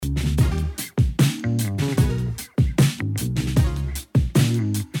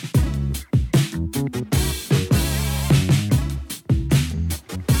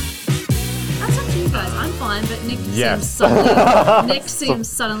Nick seems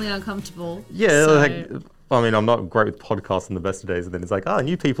suddenly uncomfortable. Yeah, so- like, I mean, I'm not great with podcasts in the best of days, and then it's like,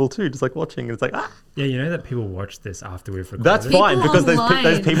 new people too, just like watching, and it's like, Yeah, you know that people watch this after we've recorded. That's People fine, because those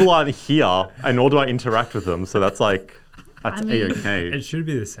online. people aren't here, and nor do I interact with them, so that's like, that's I mean- A-okay. It should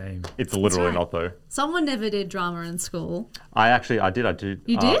be the same. It's literally right. not, though. Someone never did drama in school. I did.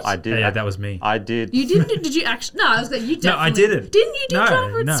 You did? I did. Yeah, that was me. I did. You didn't? Did you actually? No, I was like, you definitely. No, I didn't. Didn't you do No,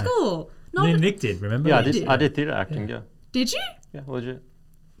 drama at no. school? No, but- Nick did, remember? Yeah, I You did. did. I did theatre acting, yeah. Did you? Yeah, legit.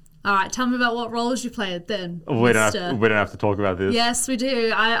 All right, tell me about what roles you played then. We don't Mr. have to talk about this. Yes, we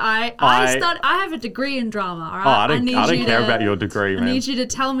do. I have a degree in drama. All right. Oh, I don't need care you to- about your degree, man. I need you to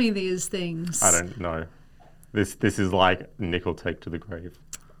tell me these things. I don't know. This is like Nick will take to the grave.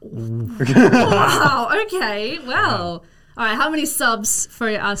 Wow. Okay. Well. All right. How many subs for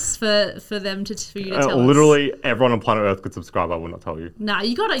us for them for you to tell us? Literally everyone on planet Earth could subscribe. I would not tell you. Nah,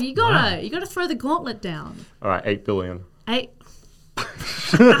 you gotta throw the gauntlet down. All right, 8 billion. 8.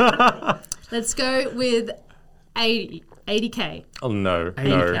 Let's go with 80K. Oh no,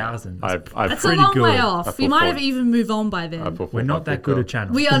 80,000. I've That's Pretty a long good. way I off. put We might have forward- even moved on by then. We're not that good a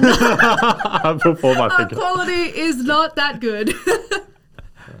channel. We are not. I put forward my Our finger. quality is not that good.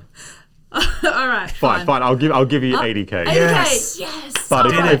 All right. Fine. I'll give you 80K. 80K. Yes. Yes. But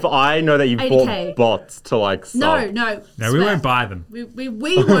All right. if I know that you've 80K. bought bots to like sub, No. No, we won't buy them. We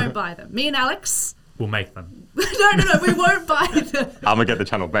won't buy them. Me and Alex. We'll make them. No. We won't buy them. I'm gonna get the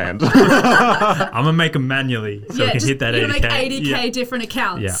channel banned. I'm going to make them manually so we can just, hit that you're 80K. gonna make 80K Yeah. different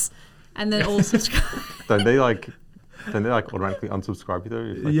accounts. Yeah. And then all subscribe. Don't they automatically unsubscribe you though?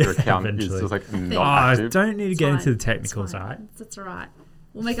 If like, Yeah, your account eventually. is just like Oh, not active. don't need to get Fine. into the technicals, It's fine. alright? That's all right.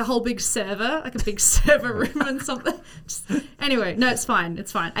 We'll make a whole big server, like a big server room and something. Anyway, no, it's fine.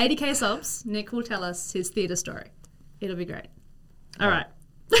 80K subs. Nick will tell us his theatre story. It'll be great. All right.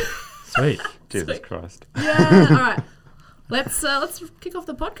 Sweet. Jesus Christ. Yeah. All right. Let's kick off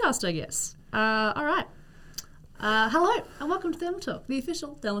the podcast, I guess. All right. Hello and welcome to Thermal Talk, the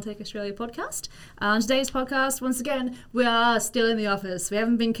official Thermaltake Australia podcast. On today's podcast, once again, we are still in the office. We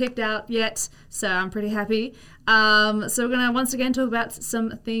haven't been kicked out yet, so I'm pretty happy. So we're going to once again talk about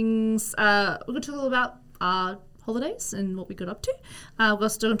some things. We're going to talk about our holidays and what we got up to. We're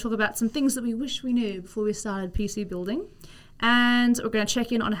also going to talk about some things that we wish we knew before we started PC building. And we're going to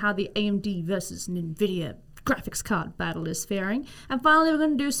check in on how the AMD versus NVIDIA graphics card battle is faring. And finally, we're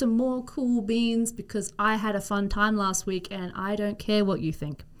going to do some more cool beans because I had a fun time last week and I don't care what you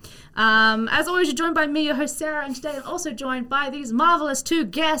think. As always, you're joined by me, your host Sarah, and today I'm also joined by these marvelous two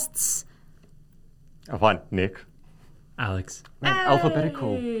guests. Oh, fine, Nick. Alex. Man, Hey!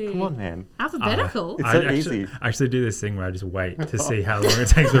 alphabetical. Come on, man. Alphabetical? It's so I easy. actually do this thing where I just wait to see how long it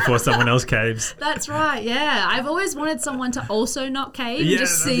takes before someone else caves. That's right, yeah. I've always wanted someone to also not cave and Yeah,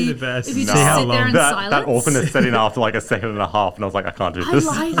 just that'd be see the best. if you No. just See how sit there long. in That silence. awkwardness set in after like a second and a half, and I was like, I can't do this.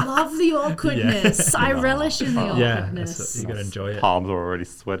 I love the awkwardness. I relish in the Yeah, awkwardness. that's you got to enjoy it. Palms are already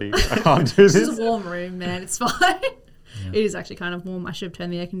sweaty. I can't do This is this. a warm room, man. It's fine. It is actually kind of warm. I should have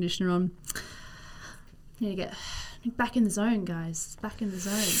turned the air conditioner on. Need to get back in the zone, guys. Back in the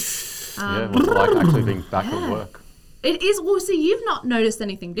zone. Yeah, what's it like actually being back yeah. at work? It is. Well, see, you've not noticed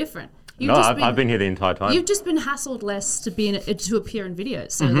anything different. You've No, just I've been here the entire time. You've just been hassled less to be to appear in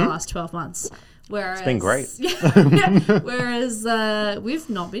videos over the last 12 months. Whereas, It's been great. Yeah. Whereas we've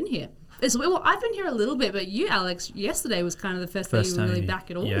not been here. Well, I've been here a little bit, but you, Alex, yesterday was kind of the first day you were really day.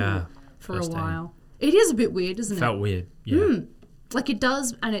 back at all Yeah, for first a day. while. It is a bit weird, isn't it? Felt weird. Yeah. Like it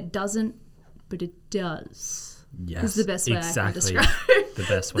does and it doesn't, but it does. Yes. Is the best way exactly I can describe the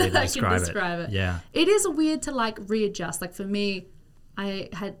best way to that I can describe it. it. Yeah. It is weird to like readjust. Like for me,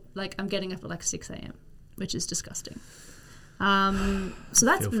 I'm getting up at like 6 a.m., which is disgusting. So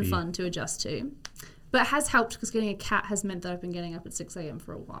that's Feel been for you. fun to adjust to. But it has helped because getting a cat has meant that I've been getting up at 6 a.m.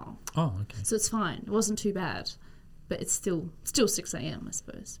 for a while. Oh, okay. So it's fine. It wasn't too bad. But it's still 6 a.m., I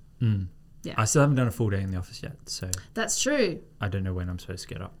suppose. Yeah. I still haven't done a full day in the office yet, so That's true. I don't know when I'm supposed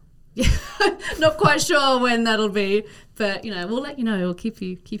to get up. Not quite sure when that'll be, but we'll let you know. We'll keep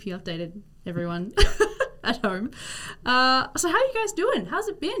you updated, everyone at home. So how are you guys doing? How's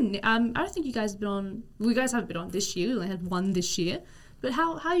it been? I don't think you guys have been on. Well, you guys haven't been on this year. We only had one this year. But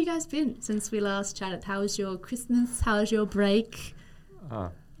how you guys been since we last chatted? How was your Christmas? How was your break?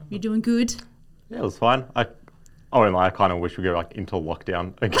 You doing good? Yeah, it was fine. I kind of wish we go like into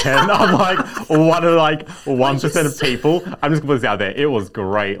lockdown again. I'm like one of like 1% of people. I'm just gonna put this out there. It was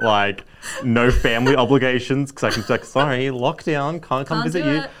great. Like no family obligations because I can just like, sorry, lockdown, can't come Can't visit do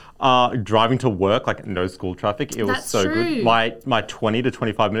you. it. Driving to work, like no school traffic, it was That's so true. good. My 20 to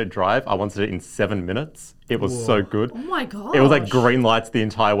 25 minute drive, I wanted it in 7 minutes. It was so good. Oh my god. It was like green lights the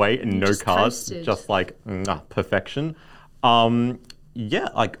entire way and no just cars, coasted. just like perfection. Yeah,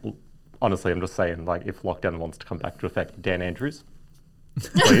 like honestly, I'm just saying, like if lockdown wants to come back to effect, Dan Andrews,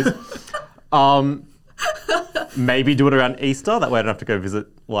 please. Maybe do it around Easter. That way, I don't have to go visit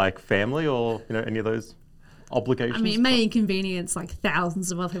like family or any of those obligations. I mean, it may inconvenience like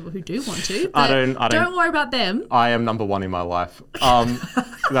thousands of other people who do want to. But I don't worry about them. I am number one in my life.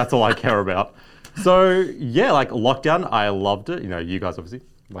 That's all I care about. So yeah, like lockdown, I loved it. You guys obviously,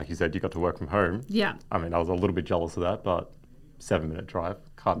 like you said, you got to work from home. Yeah. I mean, I was a little bit jealous of that, but 7-minute drive,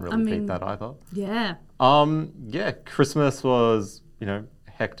 can't really beat that either. Yeah. Yeah, Christmas was,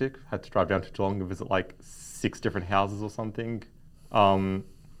 hectic. Had to drive down to Geelong and visit like 6 different houses or something.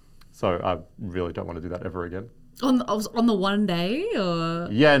 So I really don't want to do that ever again. On the one day or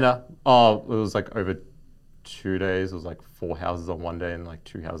Yeah, no. Oh, it was like over 2 days. It was like 4 houses on one day and like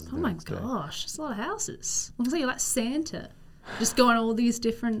 2 houses the oh my next day. gosh, it's a lot of houses. Looks like you're like Santa, just going to all these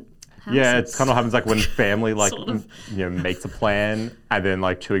different houses. Yeah, it's kind of happens like when family like Sort of. makes a plan and then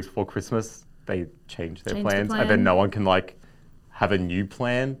like 2 weeks before Christmas they change their Change the plans and plan. then no one can like have a new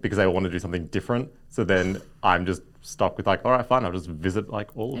plan because they want to do something different. So then I'm just stuck with like, all right, fine, I'll just visit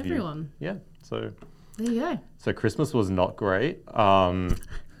like all of Everyone. you. Yeah. So There you go. Christmas was not great.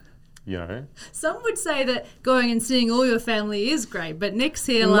 Some would say that going and seeing all your family is great, but Nick's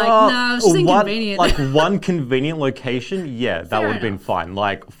here like, no, it's just inconvenient. Like one convenient location, yeah, that Fair would have been enough. fine.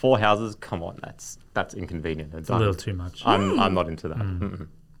 Like 4 houses, come on, that's inconvenient. It's a little too much. I'm not into that. Mm-mm.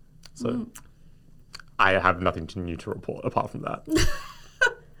 So I have nothing new to report apart from that.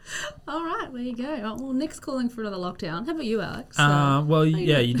 All right, there you go. Well, Nick's calling for another lockdown. How about you, Alex? Well, you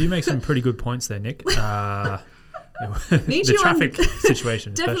yeah, doing? you do make some pretty good points there, Nick. Need The you on- traffic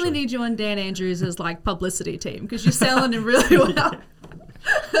situation, Definitely especially. need you on Dan Andrews' like publicity team because you're selling him really well.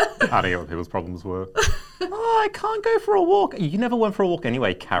 I don't know what people's problems were. I can't go for a walk. You never went for a walk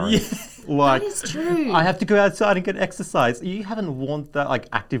anyway, Karen. Like, That is true. I have to go outside and get exercise. You haven't worn that like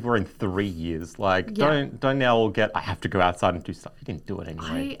activewear in 3 years. Like, Yeah. don't now all get. I have to go outside and do stuff. You didn't do it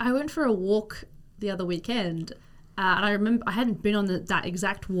anyway. I went for a walk the other weekend, and I remember I hadn't been on that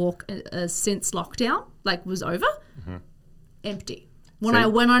exact walk since lockdown was over. Empty. When See, I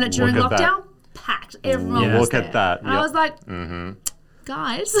went on it during look at that. lockdown, packed. Everyone Yeah. was Look there. at that. And I Yep. was like,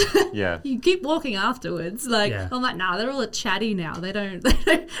 guys, Yeah. you keep walking afterwards. Like Yeah. I'm like, nah, they're all chatty now. They don't.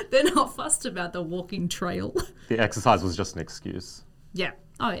 They're not fussed about the walking trail. The exercise was just an excuse. Yeah.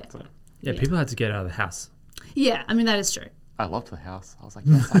 Oh yeah. Yeah, people had to get out of the house. Yeah. I mean that is true. I loved the house. I was like,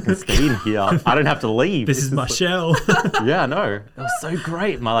 yes, I can stay in here. I don't have to leave. This is my shell. Yeah, no. It was so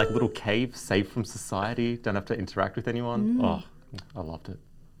great. My little cave, safe from society. Don't have to interact with anyone. Oh, I loved it.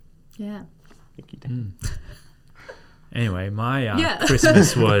 Yeah. Thank you, Dan. Anyway, my Yeah.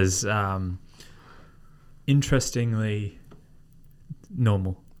 Christmas was interestingly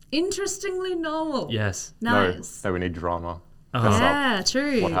normal. Interestingly normal. Yes. Nice. No, we need drama. Oh. That's Yeah,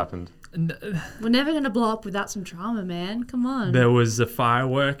 true. what happened. We're never going to blow up without some drama, man. Come on. There was a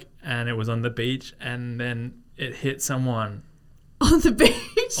firework and it was on the beach and then it hit someone On the beach.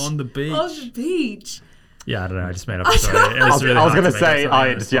 on the beach. On the beach. Yeah, I don't know. I just made up a story. It I was really going hard to make up say, something on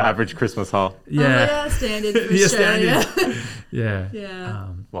the just your spot. average Christmas, huh? Oh, Yeah. yeah, standard for Yeah, Australia. standard. Yeah. Yeah.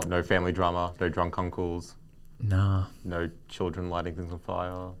 What, no family drama, no drunk uncles, Nah. no children lighting things on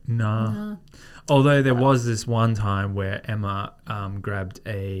fire. No. Although there was this one time where Emma grabbed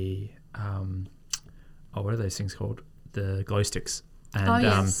a what are those things called? The glow sticks. And Oh,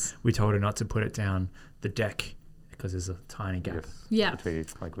 yes. we told her not to put it down the deck because there's a tiny gap. Yes. Yeah. Between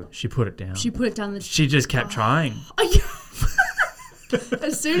like the She put it down. She put it down the... She just kept trying.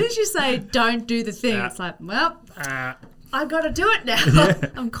 As soon as you say don't do the thing, it's like, well, I've got to do it now.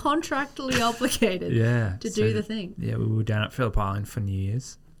 I'm contractually obligated Yeah. to so, do the thing. Yeah, we were down at Phillip Island for New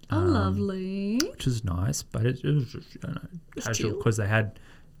Year's. Oh, lovely. Which was nice, but it was just, Just casual chill. because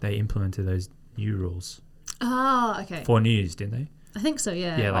they implemented those new rules Oh, okay. for New Year's, didn't they? I think so,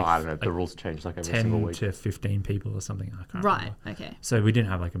 yeah. Yeah, like I don't know. The like rules change like every single 10 week. to 15 people or something. I can't Right, remember. okay. So we didn't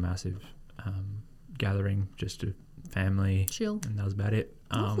have like a massive gathering, just a family. Chill. And that was about it.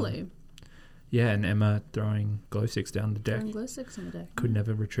 Lovely. Yeah, and Emma throwing glow sticks down the deck. Throwing glow sticks on the deck. Could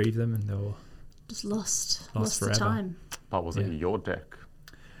never retrieve them, and they were Just lost Lost the forever. time. But was it Yeah. your deck?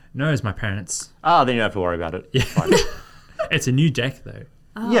 no, it's my parents. Ah, then you don't have to worry about it. Yeah. Fine. It's a new deck though.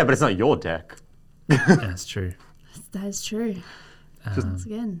 Yeah, but it's not your deck. That's true. That is true. Once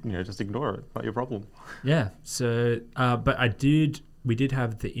again. Just ignore it. Not your problem. Yeah. So, but we did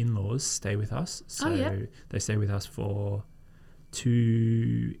have the in-laws stay with us. So Oh, yeah. they stayed with us for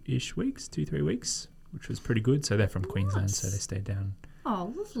 2-ish weeks, 2-3 weeks, which was pretty good. So they're from Queensland, so they stayed down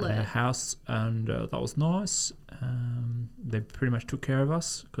Oh, at lovely. our house, and that was nice. They pretty much took care of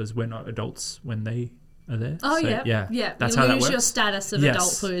us because we're not adults when they are there. Oh, So, yeah. yeah. That's you how that lose works. your status of Yes.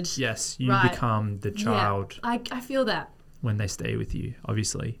 adulthood. Yes, you Right. become the child Yeah, I feel that, when they stay with you,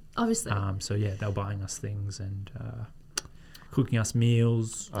 obviously. obviously. So yeah, they were buying us things and cooking us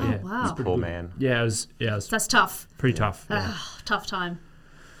meals. Oh, yeah, wow. This poor man. yeah, it was That's tough. pretty tough. Yeah. Ah, tough time.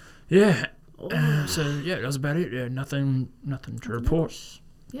 Yeah. So yeah, that was about it. Yeah, nothing to report.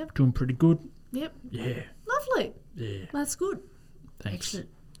 Yep. Doing pretty good. Yep. Yeah. Lovely. Yeah. That's good. Thanks. Excellent.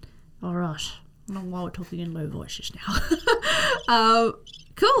 All right. I don't know why we're talking in low voices now.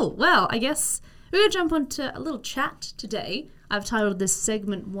 Cool. Well, I guess we're going to jump onto a little chat today. I've titled this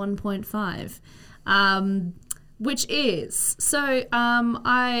segment 1.5, which is, so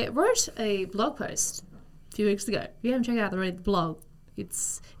I wrote a blog post a few weeks ago. If you haven't checked out the blog,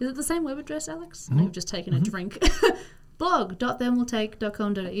 is it the same web address, Alex? Mm-hmm. You've just taken a drink.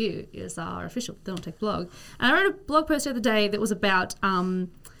 blog.thermaltake.com.au is our official Thermaltake blog. And I wrote a blog post the other day that was about,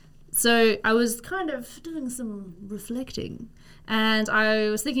 so I was kind of doing some reflecting, and I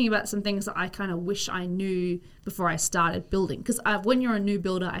was thinking about some things that I kind of wish I knew before I started building. Because when you're a new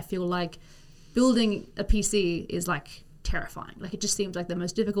builder, I feel like building a PC is like terrifying. Like, it just seems like the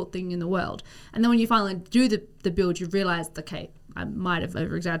most difficult thing in the world. And then when you finally do the build, you realize, okay, I might have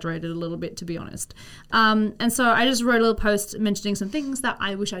over-exaggerated a little bit, to be honest. And so I just wrote a little post mentioning some things that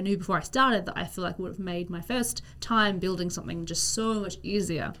I wish I knew before I started that I feel like would have made my first time building something just so much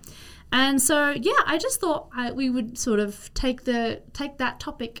easier. And so, yeah, I just thought we would sort of take that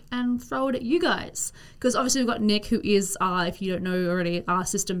topic and throw it at you guys. Because obviously we've got Nick, who is, if you don't know already, our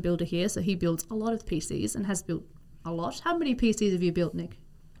system builder here. So he builds a lot of PCs and has built a lot. How many PCs have you built, Nick?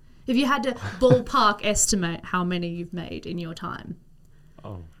 If you had to ballpark estimate how many you've made in your time.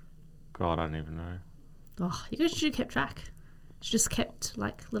 Oh, God, I don't even know. Oh, you guys should have kept track. Should just kept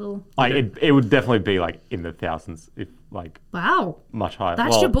like little. Like, it would definitely be like in the thousands, if like Wow, much higher.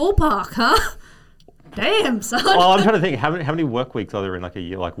 that's your ballpark, huh? Damn, son. Well, I'm trying to think, how many work weeks are there in like a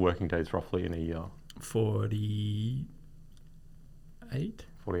year, like working days roughly in a year? 48.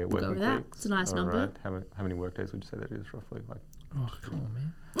 48 We'll go working with that. weeks. It's a nice number. Right. How many work days would you say that is roughly? Like, Oh, come on,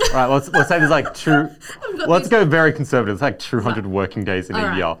 man. all right, let's say there's like let's go very conservative. It's like 200 working days in All a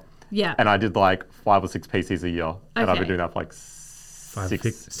right. year. Yeah. And I did like 5 or 6 PCs a year. And I've Okay. been doing that for like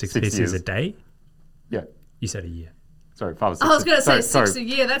 6 six pieces years. a day? Yeah. You said a year. Sorry, 5 or 6. I was going to say sorry, 6 a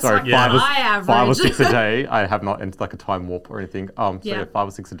year. That's sorry, like Yeah. my average. 5 or 6 a day. I have not entered like a time warp or anything. So Yeah. yeah, 5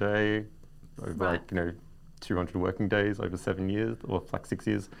 or 6 a day over Right. like 200 working days over 7 years or like 6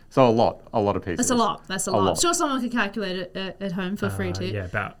 years. So a lot of PCs. That's a lot. That's a lot. Sure, someone can calculate it at home for free too. Yeah,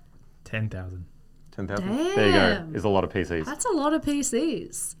 about 10,000. 10,000. There you go. Damn. Is a lot of PCs. That's a lot of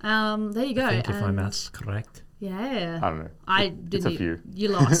PCs. There you go. I think if my And- math's correct. Yeah. I don't know. I It's didn't. a few. You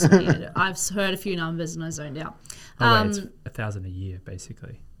lost me. I've heard a few numbers and I zoned out. Oh, wait, it's 1,000 a year,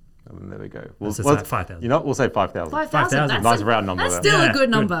 basically. There we go. Let's just say 5,000. You know what? We'll say 5,000. 5,000. 5,000. That's Nice round number That's there. still a Yeah, good good.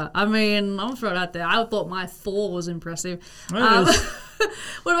 number. I mean, I'll throw it out there. I thought my 4 was impressive. Well,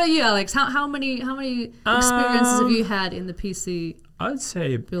 What about you, Alex? How many experiences have you had in the PC? I'd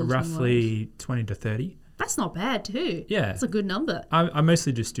say Building roughly 20 to 30. That's not bad too. Yeah. That's a good number. I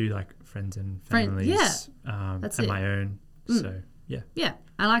mostly just do like friends and families yeah. That's and it. my own. So, yeah. Yeah,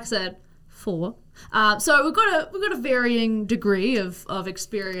 and like I said, 4. So we've got a varying degree of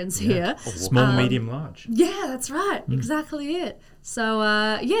experience here. Small, medium, large. Yeah, that's right. Exactly it. So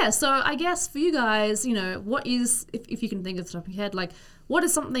so I guess for you guys, what is, if you can think of the top of your head, like what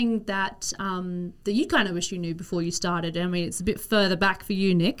is something that that you kind of wish you knew before you started? I mean, it's a bit further back for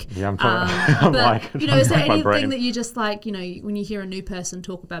you, Nick. Yeah, I'm trying I'm but like, is there my anything brain. that you just like, when you hear a new person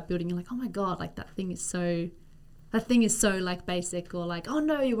talk about building, you're like, oh my god, like that thing is so like basic, or like, oh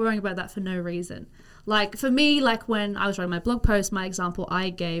no, you're worrying about that for no reason. Like for me, like when I was writing my blog post, my example I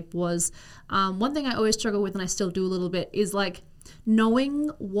gave was one thing I always struggle with, and I still do a little bit, is like knowing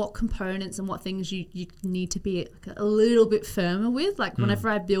what components and what things you need to be like a little bit firmer with. Like whenever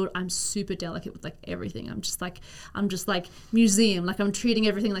I build, I'm super delicate with like everything. I'm just like museum, like I'm treating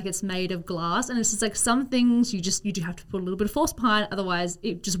everything like it's made of glass, and it's just like some things you do have to put a little bit of force behind, otherwise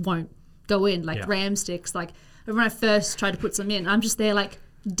it just won't go in. Like RAM sticks, like when I first tried to put some in, I'm just there like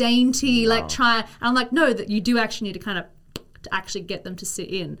dainty, like trying, and I'm like, no, that you do actually need to kind of to actually get them to sit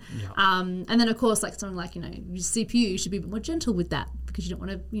in. And then of course, like something like, your CPU, you should be a bit more gentle with that because you don't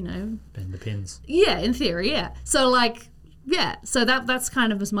want to, Bend the pins. yeah, in theory, yeah. So like Yeah, so that's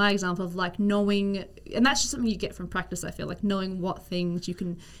kind of was my example of like knowing, and that's just something you get from practice. I feel like knowing what things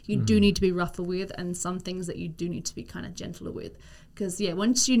you do need to be rougher with, and some things that you do need to be kind of gentler with. Because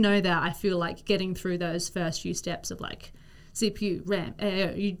once you know that, I feel like getting through those first few steps of like CPU, RAM,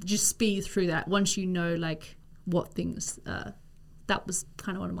 you just speed through that. Once you know like what things, that was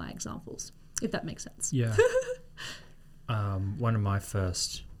kind of one of my examples, if that makes sense. Yeah. One of my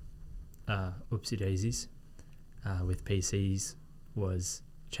first oopsie daisies with PCs was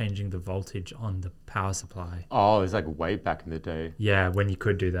changing the voltage on the power supply. Oh, it's like way back in the day. Yeah, when you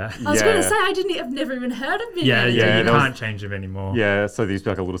could do that. I was going to say I've never even heard of it. You there can't change them anymore. Yeah, so there used to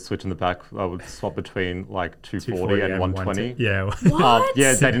be like a little switch in the back. I would swap between like 240 and 120. Yeah. What?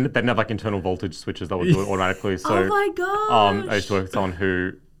 Yeah, they didn't have like internal voltage switches that would do it automatically. So Oh my gosh. I used to work with someone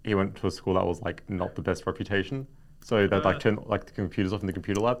who he went to a school that was like not the best reputation. So they'd like turn like the computers off in the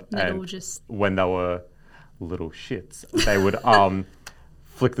computer lab, and when they were little shits, they would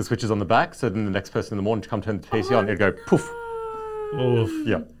flick the switches on the back. So then the next person in the morning to come turn the PC on, it'd go poof. Oof.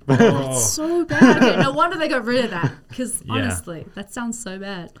 Yeah. That's so bad. Okay, no wonder they got rid of that. Because Yeah. honestly, that sounds so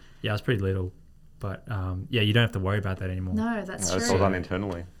bad. Yeah, I was pretty little. But you don't have to worry about that anymore. No, that's It's true. all done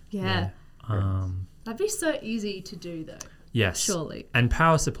internally. Yeah. Um, That'd be so easy to do though. yes. Surely. And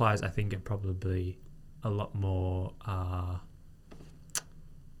power supplies, I think, are probably a lot more, I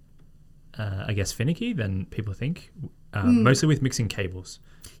guess, finicky than people think. Mostly with mixing cables.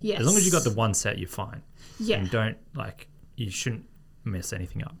 Yes. As long as you got the one set, you're fine. Yeah. And you shouldn't mess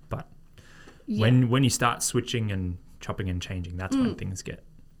anything up. But Yeah. when you start switching and chopping and changing, that's when things get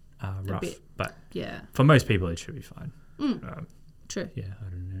rough. bit. But Yeah. for most people, it should be fine. True. Yeah, I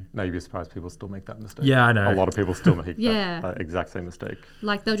don't know. No, you'd be surprised people still make that mistake. Yeah, I know. A lot of people still make Yeah. that exact same mistake.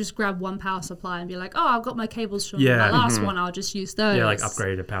 Like they'll just grab one power supply and be like, oh, I've got my cables from Yeah. my last one. I'll just use those. Yeah, like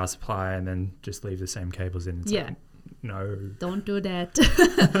upgrade a power supply and then just leave the same cables in. It's Yeah. like, no. Don't do that.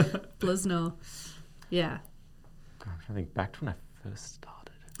 Please no. Yeah. God, I'm trying to think back to when I first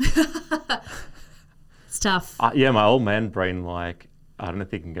started. It's tough. Yeah, my old man brain, like, I don't know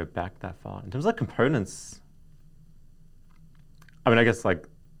if you can go back that far. In terms of like components, I mean, I guess like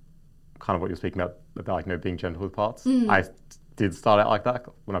kind of what you're speaking about like, being gentle with parts. I did start out like that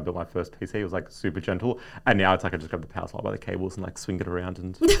when I built my first PC. It was like super gentle. And now it's like I just grab the power supply by the cables and like swing it around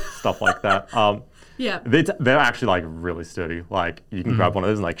and stuff like that. Yeah. They're actually like really sturdy. Like you can grab one of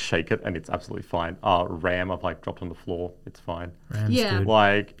those and like shake it and it's absolutely fine. RAM I've like dropped on the floor. It's fine. Ram's Yeah. good.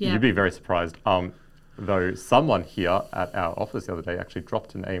 Like Yeah. you'd be very surprised. Though someone here at our office the other day actually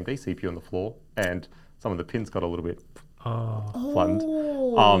dropped an AMD CPU on the floor and some of the pins got a little bit flattened.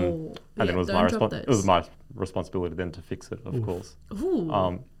 And then it was my responsibility then to fix it, of course. Ooh.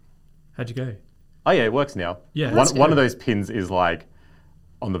 How'd you go? Oh yeah, it works now. Yeah. One of those pins is like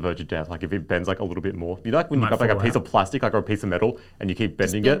on the verge of death. Like if it bends like a little bit more, you know, like when Might you got like a fall piece out. of plastic, like or a piece of metal, and you keep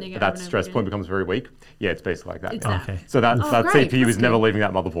bending bending it, it that over and stress over point again. becomes very weak. Yeah, it's basically like that. It's now. that. Okay. So that great. CPU is That's never good. leaving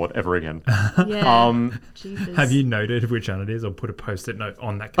that motherboard ever again. Yeah. Jesus. Have you noted which one it is or put a post-it note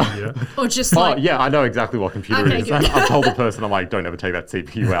on that computer? Or just Oh like, yeah, I know exactly what computer Okay, it is. good. I've told the person, I'm like, don't ever take that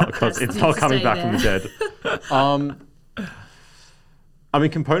CPU out because That it's needs not to coming stay back from the dead. I mean,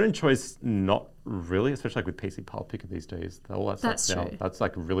 component choice, not really, especially like with PC Pile Picker these days. All that That's stuff now, true. that's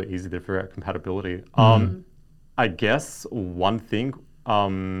like really easy to figure out compatibility. I guess one thing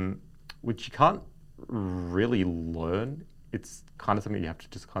which you can't really learn, it's kind of something you have to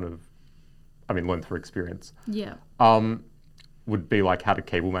just kind of, learn through experience, yeah, would be like how to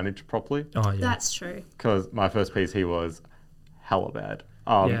cable manage properly. Oh, yeah. that's true. Because my first PC was hella bad.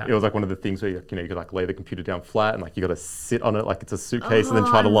 Yeah. It was like one of the things where you could like lay the computer down flat and like you got to sit on it like it's a suitcase and then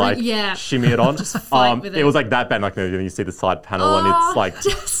try to like shimmy it on. fight with it it. was like that bad. Like you see the side panel and it's like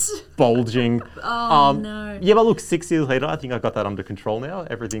Just, bulging. no. Yeah, but look, 6 years later, I think I got that under control now.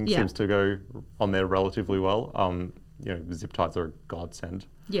 Everything Yeah. seems to go on there relatively well. Zip ties are a godsend.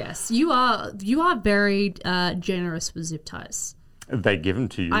 Yes, you are very generous with zip ties. They give them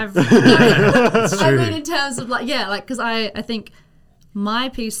to you. I mean, in terms of because I think my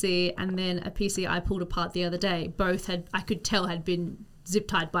PC and then a PC I pulled apart the other day both I could tell had been zip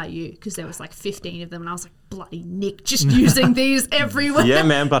tied by you because there was like 15 of them and I was like, bloody Nick, just using these everywhere. Yeah,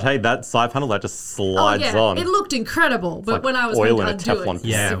 man, but hey, that side panel, that just slides on. It looked incredible, but like when I was oil going in to a undo Teflon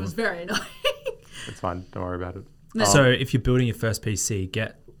it, pan. it was very annoying. It's fine. Don't worry about it. No. So if you're building your first PC,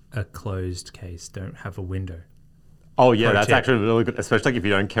 get a closed case. Don't have a window. Oh yeah, Pro that's tip. actually really good, especially like if you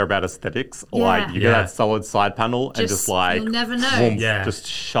don't care about aesthetics. Yeah. Like you get Yeah. that solid side panel and just like you'll never know. boom, Yeah. just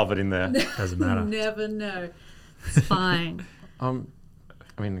shove it in there. Doesn't matter. Never know. It's fine.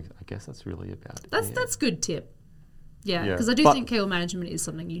 I guess that's really about it. That's good tip. Yeah, Yeah, because I do but- think cable management is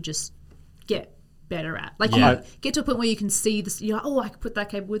something you just get better at. Like Yeah. you get to a point where you can see this. You're like, oh, I could put that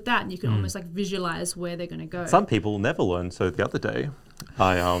cable with that, and you can almost like visualize where they're going to go. Some people never learn. So the other day,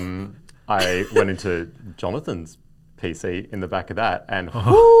 I went into Jonathan's PC in the back of that, and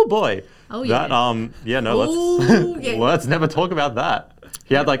oh boy, Oh, yeah. Let's let's never talk about that.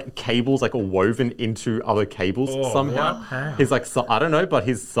 He had like cables like woven into other cables somehow. what? How? He's like, I don't know, but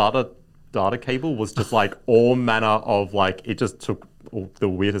his SATA data cable was just like all manner of like, it just took the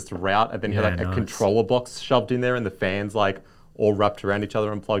weirdest route, and then he had Yeah, like a nice. controller box shoved in there, and the fans like all wrapped around each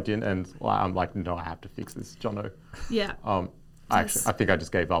other and plugged in, and I'm like, no, I have to fix this, Jono. Yeah. I think I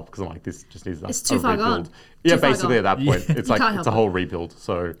just gave up because I'm like, this just needs It's too far rebuild. gone. Yeah, Too far basically gone. at that point, it's You like can't it's a help whole rebuild.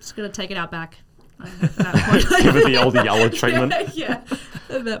 So Just gonna take it out back. At that point. give it the old yellow treatment. yeah.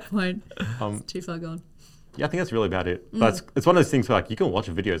 At that point, Um, it's too far gone. Yeah, I think that's really about it. But it's one of those things where like you can watch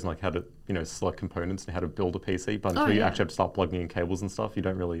videos and like how to select components and how to build a PC, but until you yeah. actually have to start plugging in cables and stuff, you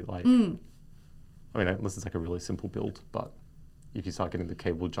don't really like. I mean, unless it's like a really simple build, but if you start getting the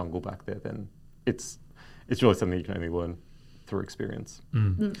cable jungle back there, then it's really something you can only learn through experience.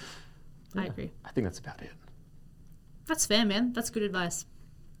 I agree. I think that's about it. That's fair, man. That's good advice.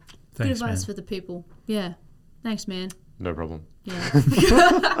 Good Thanks, advice man. for the people. Yeah. Thanks, man. No problem.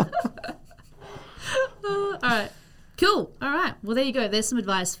 Yeah. All right. Cool. All right. Well, there you go. There's some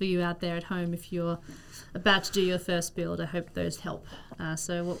advice for you out there at home if you're about to do your first build. I hope those help.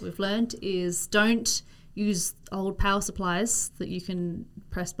 So what we've learned is don't use old power supplies that you can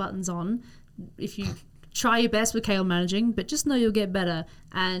press buttons on. If you try your best with cable managing, but just know you'll get better,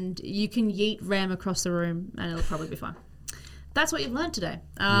 and you can yeet RAM across the room and it'll probably be fine. That's what you've learned today.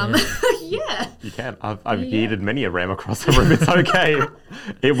 Yeah. You can. I've yeeted many a RAM across the room. It's okay.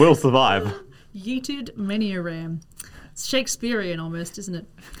 It will survive. Yeeted many a ram. It's Shakespearean almost, isn't it?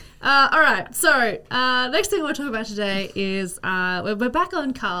 All right, so next thing I want to talk about today is we're back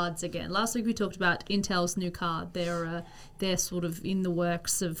on cards again. Last week we talked about Intel's new card. They're sort of in the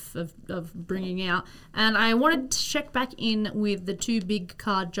works of bringing out. And I wanted to check back in with the two big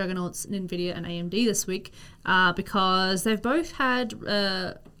card juggernauts, NVIDIA and AMD, this week because they've both had,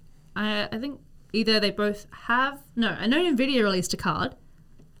 I think either they both have, no, I know NVIDIA released a card.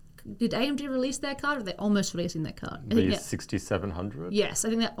 Did AMD release their card, or are they almost releasing their card? I think The 6700. yes, I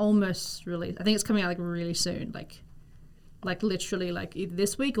think they're almost released. I think it's coming out like really soon, like literally like either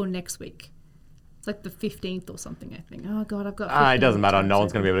this week or next week. It's like the 15th or something, I think. Oh god, I've got. It 15 doesn't matter. No times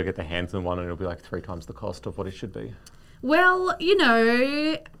one's going to be open. able to get their hands on one, and it'll be like 3 times the cost of what it should be. Well,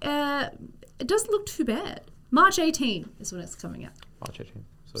 it doesn't look too bad. March 18 is when it's coming out. March 18.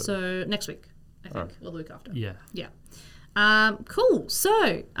 So next week, I think, Alright. or the week after. Yeah. Yeah. Cool.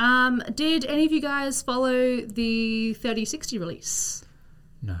 So, did any of you guys follow the 3060 release?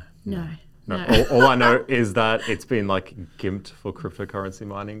 No. No. No, all I know is that it's been like gimped for cryptocurrency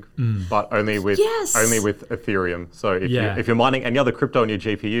mining, but only with Yes! Ethereum. So if Yeah. you're mining any other crypto on your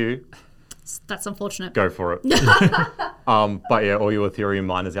GPU, That's unfortunate. go for it. But yeah, all your Ethereum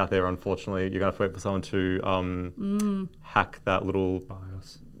miners out there, unfortunately, you're gonna have to wait for someone to hack that little.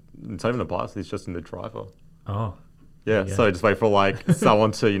 BIOS. It's not even a BIOS; it's just in the driver. Oh. Yeah, Yeah. so just wait for like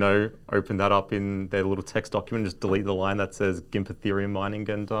someone to open that up in their little text document, just delete the line that says GIMP Ethereum mining,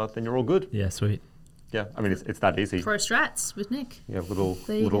 and then you're all good. Yeah, sweet. Yeah, I mean it's that easy. Pro strats with Nick. Yeah, little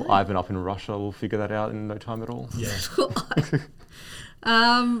There you go. Ivan up in Russia will figure that out in no time at all. Yeah.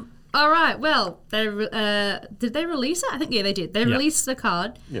 All right. Well, did they release it? I think they did. They Yeah. released the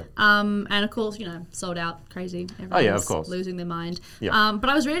card. Yeah. And of course, sold out, crazy. Oh, yeah, of Everyone's course. losing their mind. Yeah. But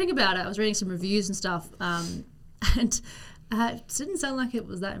I was reading about it. I was reading some reviews and stuff. And it didn't sound like it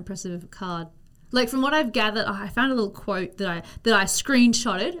was that impressive of a card. Like from what I've gathered, I found a little quote that I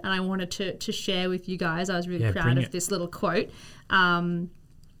screenshotted and I wanted to share with you guys. I was really Yeah, proud bring of it. this little quote.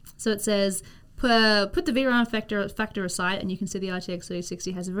 So it says, put the VRAM factor aside and you can see the RTX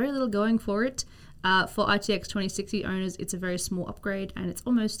 3060 has very little going for it. For RTX 2060 owners, it's a very small upgrade and it's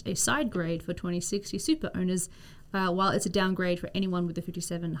almost a side grade for 2060 Super owners, while it's a downgrade for anyone with the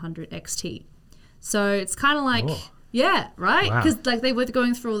 5700 XT. So it's kind of like, Oh. yeah, right? Wow. Because like they were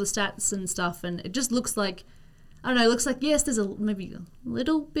going through all the stats and stuff and it just looks like, I don't know, it looks like, yes, there's maybe a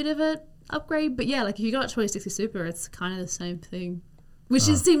little bit of an upgrade, but yeah, like if you got a 2060 Super, it's kind of the same thing. Which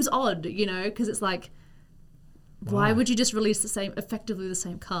just seems odd, because it's like, why Why? would you just release effectively the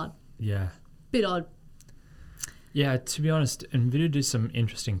same card? Yeah. Bit odd. Yeah, to be honest, NVIDIA did some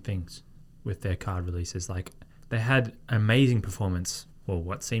interesting things with their card releases. Like, they had amazing performance, or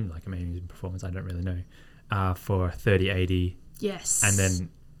what seemed like amazing performance, I don't really know, for 3080, Yes. and then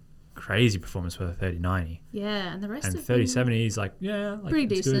crazy performance for the 3090. Yeah, and the rest And of 3070 is like, yeah, like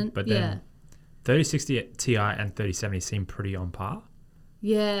pretty it's decent. good, but yeah. then 3060 Ti and 3070 seem pretty on par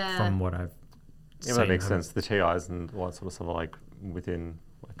Yeah. from what I've Yeah, that makes sense. The TIs and all that sort of stuff are like within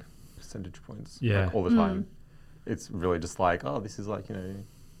like percentage points. Yeah. Like, all the time. It's really just like, oh, this is like,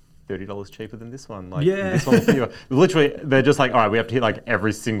 $30 cheaper than this one. Like, Yeah. this one will be literally, they're just like, all right, we have to hit like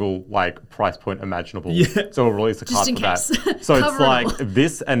every single like price point imaginable. Yeah. So we'll release a Just card in for case. that. So it's Cover it like all.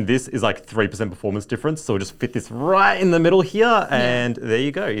 this and this is like 3% performance difference. So we'll just fit this right in the middle here. And there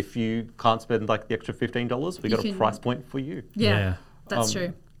you go. If you can't spend like the extra $15, we got a can- price point for you. Yeah, that's Um,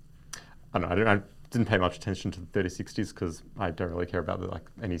 true. I don't know. I didn't pay much attention to the 3060s because I don't really care about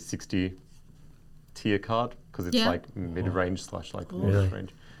any 60 tier card because it's Yeah. like mid-range / like Really? low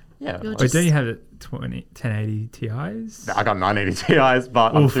range. Yeah. You're like- Wait, don't you have 1080 Ti's? I got 980 Ti's,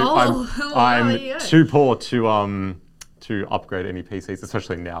 but I'm Oof. too, Oh, I'm there you go. too poor to upgrade any PCs,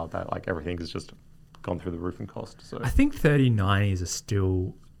 especially now that like everything has just gone through the roof in cost. So I think 3090s are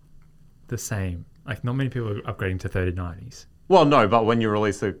still the same. Like, not many people are upgrading to 3090s. well, no, but when you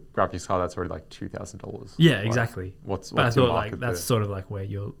release a graphics card, that's already like $2,000. Yeah, Like, What's What's but I your thought like market that's there? sort of like where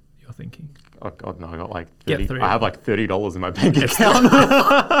you're thinking. Oh god, no! I got like Get 30. three I of have them. like $30 in my bank account.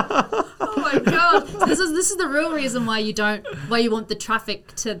 Oh my god! This is the real reason why you want the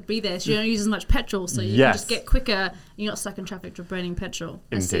traffic to be there. So you don't use as much petrol, so you can Yes. just get quicker. You're not stuck in traffic for burning petrol.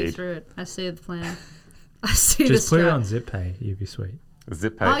 I see Indeed. through it. I see the plan. I see Just the put it strat. on ZipPay. You'd be sweet.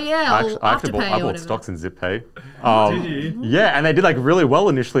 ZipPay. Oh, yeah, I or actually Afterpay or I bought whatever. stocks in ZipPay. Did you? Yeah, and they did like really well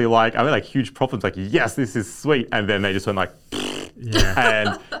initially. Like I made like huge profits. Like yes, this is sweet, and then they just went like,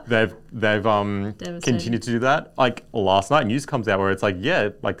 Yeah. and they've continued to do that. Like last night, news comes out where it's like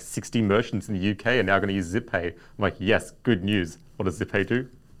like 60 merchants in the UK are now going to use ZipPay. I'm like, yes, good news. What does ZipPay do?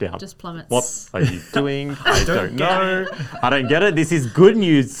 Down. Just plummets. What are you doing? I don't get know. I don't get it. This is good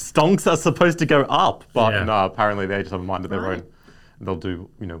news. Stonks are supposed to go up, but Yeah. no, apparently they just have a mind of their Right. own. They'll do,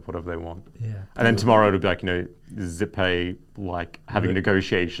 whatever they want. Yeah. And then tomorrow it'll be like, ZipPay, like having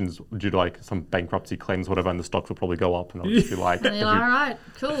negotiations due to like some bankruptcy claims, whatever, and the stocks will probably go up, and I'll just be like, And you're like, all right,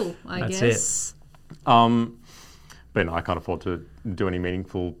 cool. I That's guess. but no, I can't afford to do any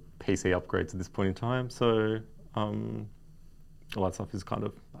meaningful PC upgrades at this point in time. So all that stuff is kind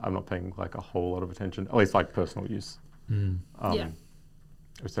of, I'm not paying like a whole lot of attention, at least like personal use. Yeah.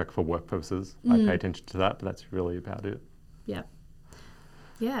 It's like for work purposes, I pay attention to that, but that's really about it. Yeah.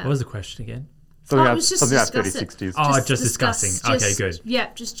 Yeah. What was the question again? Something it about was just something about discuss it. 3060s. Oh, just discussing. Okay, just- good.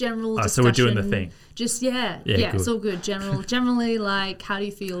 Yeah, just general Oh, discussion. so we're doing the thing. Just Yeah, it's good. all good. Generally, like, how do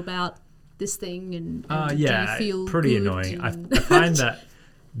you feel about this thing? And do Yeah, you feel pretty good? annoying. I And- find that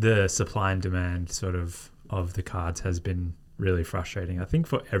the supply and demand sort of the cards has been really frustrating. I think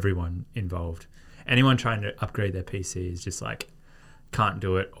for everyone involved. Anyone trying to upgrade their PC is just like can't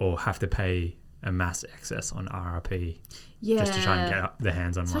do it or have to pay a mass excess on RRP just to try and get their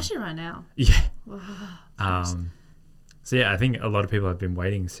hands on one. especially right now. Yeah. So yeah, I think a lot of people have been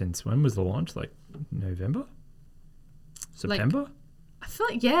waiting since when was the launch? Like November? September? I feel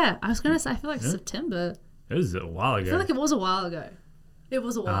like I was gonna say I feel like Yeah. September. It was a while I ago. feel like it was a while ago. It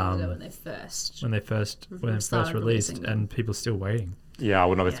was a while ago when they first. when they first started released, releasing them. and people still waiting. Yeah, I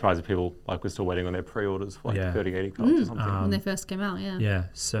would not be surprised if people like were still waiting on their pre-orders for like Yeah. 3080 cards or something. when they first came out, yeah. Yeah,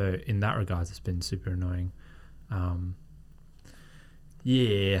 so in that regards, it's been super annoying.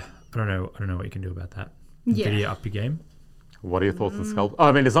 Yeah, I don't know what you can do about that. Yeah. Nvidia up your game. What are your thoughts on Scalp? Oh,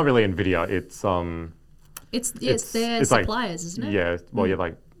 I mean, it's not really Nvidia. It's It's their it's like- suppliers, isn't it? yeah. Well, you have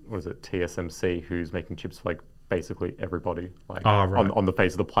like what is it? TSMC, who's making chips for like basically everybody, like Oh, right. on the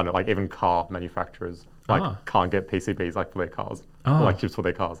face of the planet. Like even car manufacturers like Ah. can't get PCBs like for their cars, Oh. or like chips for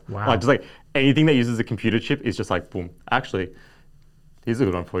their cars. Wow. Like just like anything that uses a computer chip is just like boom. Actually, here's a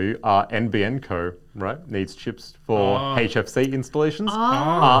good one for you. NBN Co. Right needs chips for Oh. HFC installations.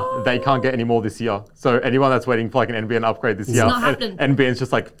 Oh. They can't get any more this year. So anyone that's waiting for like an NBN upgrade this year, not happening. NBN's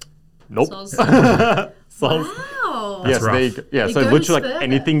just like, nope. Soz. Soz. Wow. Yes, rough. there you go. Yeah, It so goes literally like further.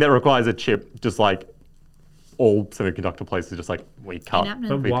 anything that requires a chip, just like all semiconductor places, just like we can't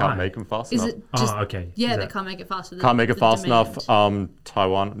But why? can't make them fast Is enough. it just? Okay. Yeah, Is they that- can't make it faster. Can't make it fast demand. enough.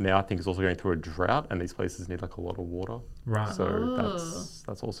 Taiwan now I think is also going through a drought, and these places need like a lot of water. Right. So Oh.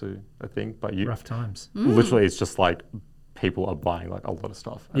 that's also a thing. But you Rough times. literally, it's just like people are buying like a lot of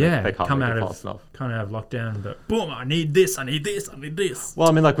stuff. And Yeah, they can't come make out it of fast enough. lockdown, but boom! I need this. I need this. I need this. Well,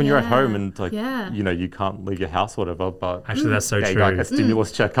 I mean, like when you're at Yeah, home and like yeah. you can't leave your house or whatever, but Actually, that's so yeah, you true. got like a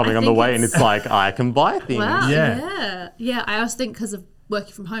stimulus check coming I on the think way, and it's- it's like I can buy things. Wow. Yeah. Yeah. I always think because of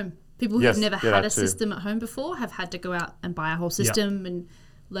working from home, people who've Yes, never yeah, had that a too. system at home before have had to go out and buy a whole system and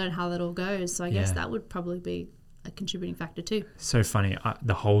learn how that all goes. So I guess Yeah. that would probably be a contributing factor too. So funny.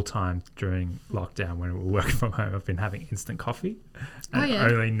 The whole time during lockdown when we were working from home, I've been having instant coffee. And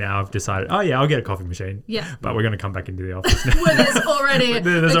only now I've decided, I'll get a coffee machine. Yeah. But we're going to come back into the office now. Where there's already a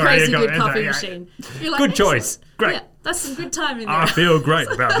crazy good coffee machine. You're like, good choice. Great. Yeah, that's some good timing there. I feel great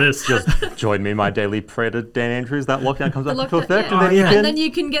about this. Just join me in my daily prayer to Dan Andrews. That lockdown comes up to effect, yeah. And then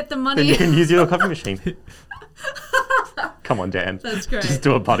you can get the money. Then you can use your coffee machine. Come on, Dan. That's great. Just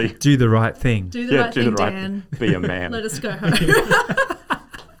do it, buddy. Do the right thing. Do the right thing, Dan. Be a man. Let us go home.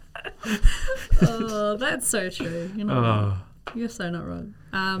 Oh, that's so true. You're so not wrong.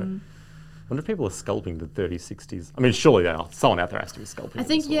 I wonder if people are sculpting the 3060s. I mean, surely they are. Someone out there has to be sculpting. I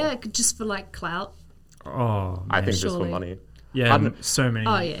think, just for like clout. Oh, I think surely. just for money. Yeah, so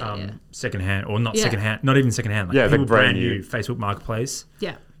many secondhand, or not secondhand, not even secondhand. Like people like brand new Facebook Marketplace.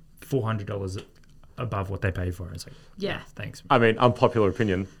 Yeah. $400 above what they pay for it. It's like, thanks. I mean, unpopular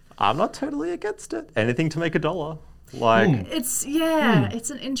opinion. I'm not totally against it. Anything to make $1. Like it's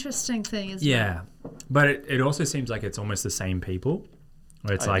an interesting thing, isn't it? Yeah, but it also seems like it's almost the same people.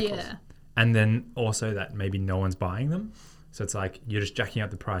 Where it's like, and then also that maybe no one's buying them, so it's like you're just jacking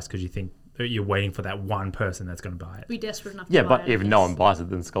up the price because you think that you're waiting for that one person that's going to buy it. Be desperate enough. Yeah, to buy but it, if no one buys it,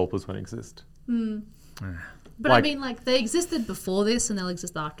 then scalpers won't exist. But I mean, like, they existed before this and they'll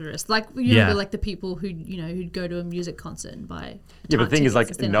exist after this. Like, you know, like the people who'd go to a music concert and buy. Yeah, but the thing is,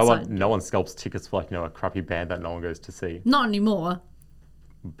 like, no one sculpts tickets for, like, a crappy band that no one goes to see. Not anymore.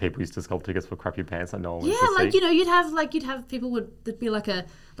 People used to sculpt tickets for crappy bands that no one went to see. Yeah, you'd have people there'd be like a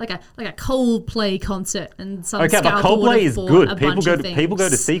Coldplay concert and some. Okay, but Coldplay is good. People go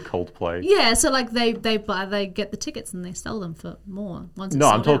to see Coldplay. Yeah, so like they get the tickets and they sell them for more. No,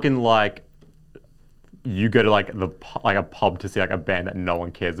 I'm talking like. You go to like a pub to see like a band that no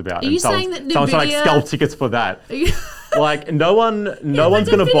one cares about. Are you saying that someone's trying to like scalp tickets for that? Like no one's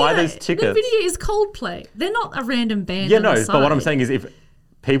going to buy those tickets. NVIDIA is Coldplay. They're not a random band. Yeah, no. But what I'm saying is, if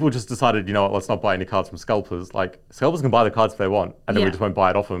people just decided, you know what, let's not buy any cards from scalpers. Like scalpers can buy the cards if they want, and then we just won't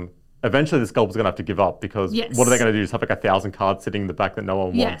buy it off them. Eventually, the scalper's going to have to give up because what are they going to do? Just have like 1,000 cards sitting in the back that no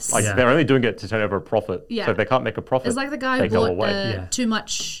one wants? Like they're only doing it to turn over a profit. Yeah. So if they can't make a profit, it's like the guy who bought too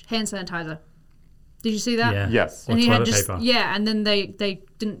much hand sanitizer. Did you see that? Yeah. Yes. And he had paper. And then they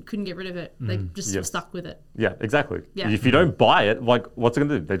couldn't get rid of it. They just stuck with it. Yeah, exactly. Yeah. If you don't buy it, like what's it going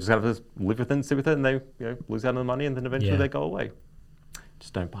to do? They just have to live with it and sit with it, and they lose out on the money, and then eventually they go away.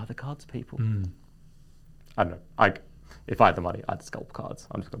 Just don't buy the cards, people. I don't know. If I had the money, I'd scalp cards.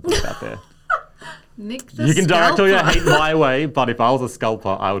 I'm just going to put it out there. Nick the You can direct all your hate my way, but if I was a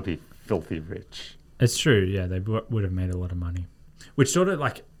scalper, I would be filthy rich. It's true. Yeah, they would have made a lot of money, which sort of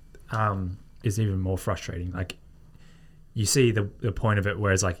like. Is even more frustrating. Like you see the point of it,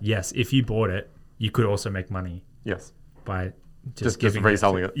 whereas like yes, if you bought it, you could also make money. Yes, by just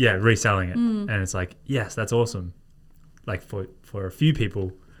reselling it. Yeah, reselling it, and it's like yes, that's awesome. Like for a few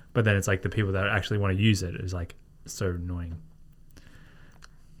people, but then it's like the people that actually want to use it is like so annoying.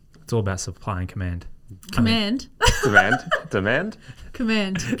 It's all about supply and command. Command. Demand.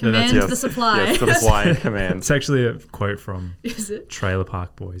 Command the supply. Yes, supply and command. It's actually a quote from is it? Trailer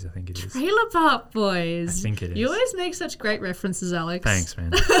Park Boys, I think it is. Trailer Park Boys. I think it is. You always make such great references, Alex. Thanks,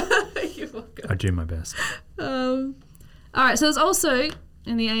 man. You're welcome. I do my best. All right, so there's also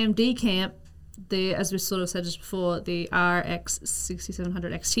in the AMD camp, as we sort of said just before, the RX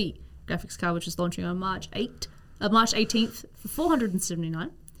 6700 XT graphics card, which is launching on March 18th for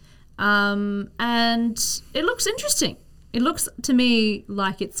 $479. And it looks interesting. It looks to me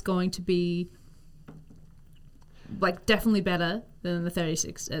like it's going to be like definitely better than the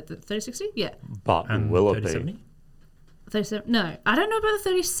 3060. Yeah. But will it be? 3070? No, I don't know about the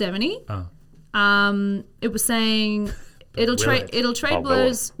 3070. Oh. It was saying it'll trade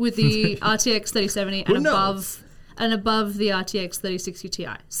blows with the RTX 3070 and above the RTX 3060 Ti.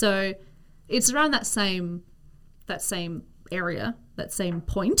 So it's around that same area, that same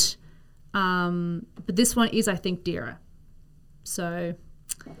point. But this one is, I think, dearer. So,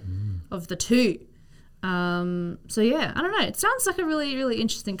 of the two. So yeah, I don't know. It sounds like a really, really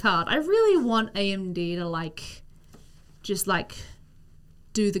interesting card. I really want AMD to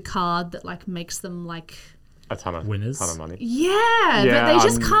do the card that makes them a ton of winners, ton of money. Yeah, but they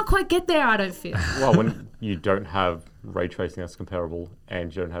just can't quite get there. I don't feel. Well, when you don't have ray tracing that's comparable,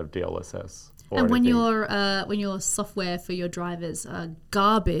 and you don't have DLSS. And when your software for your drivers are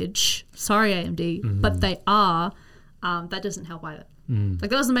garbage, sorry AMD, but they are, that doesn't help either.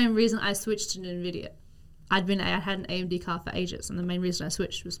 That was the main reason I switched to NVIDIA. I had an AMD card for ages, and the main reason I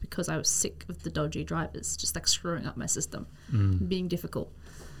switched was because I was sick of the dodgy drivers, just screwing up my system, and being difficult.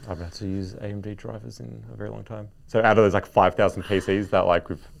 I've had to use AMD drivers in a very long time. So out of those 5,000 PCs that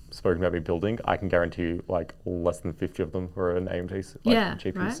we've spoken about me building, I can guarantee you like less than 50 of them were an AMD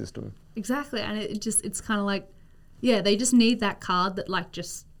GPU right? system. Exactly, and it's kind of like, yeah, they just need that card that like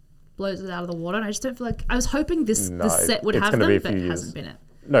just blows it out of the water. And I just don't feel like, I was hoping this set would it's have gonna them, be a but few it years. hasn't been it.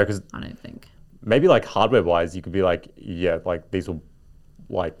 No, because I don't think. maybe like hardware wise, you could be like, yeah, like these will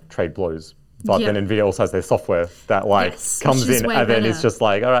like trade blows. But Yeah. then NVIDIA also has their software that like Yes, comes which is in way and then it's better. just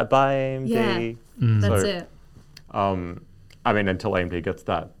like, all right, bye AMD. Yeah, that's So, it. I mean, until AMD gets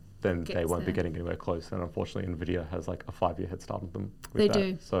that, then they Gets won't be there. getting anywhere close. And unfortunately, NVIDIA has like a 5-year head start on them. With They that.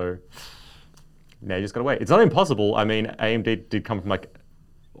 do. So now you just gotta wait. It's not impossible. I mean, AMD did come from like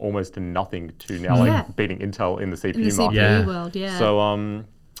almost nothing to now Yeah. like beating Intel in the CPU In the market. CPU Yeah. world, yeah. So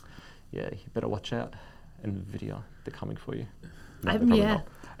yeah, you better watch out. NVIDIA, they're coming for you. No, they're probably yeah. not.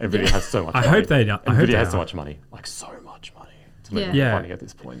 NVIDIA has so much I money. hope they don't- I hope NVIDIA they has are. so much money. Like so much money. It's not Yeah. even Yeah. funny at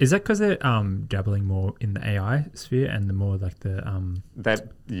this point. Is that because they're dabbling more in the AI sphere and the more like the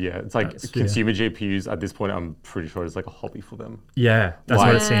It's like That's- yeah. consumer GPUs at this point, I'm pretty sure it's like a hobby for them. yeah, that's what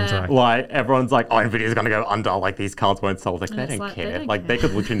it Like- seems like. Like everyone's like, oh, NVIDIA's going to go under, like these cards won't sell. Like And they it's don't like, they care. don't Like they care.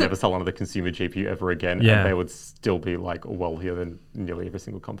 could literally never sell another consumer GPU ever again, Yeah. and they would still be like wealthier than nearly every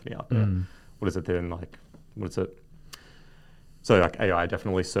single company out there. What is it then? Like, what is it? So like AI,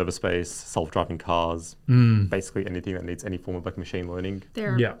 definitely server space, self-driving cars, basically anything that needs any form of like machine learning.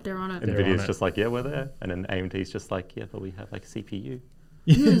 They're Yeah. they're on it. They're NVIDIA's on it. just like, yeah, we're there. And then AMD's just like, yeah, but we have like CPU.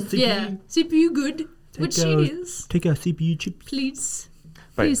 Yeah, CPU good. Which it is. Take our CPU chips. Please.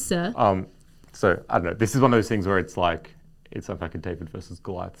 But, Please, sir. So I don't know. This is one of those things where it's like a David versus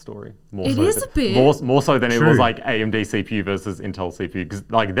Goliath story. More It so is than, a bit. more so than it True. was like AMD CPU versus Intel CPU. Because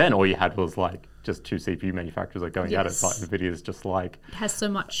like then all you had was like just two CPU manufacturers like going at it. Yes. But NVIDIA's just like It has so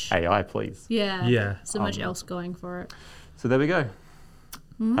much. AI, please. Yeah. Yeah. So much else going for it. So there we go.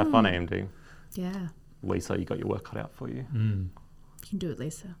 Have fun, AMD. Yeah. Lisa, you got your work cut out for you. You can do it,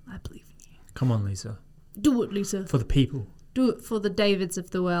 Lisa. I believe in you. Come on, Lisa. Do it, Lisa. For the people. Do it for the Davids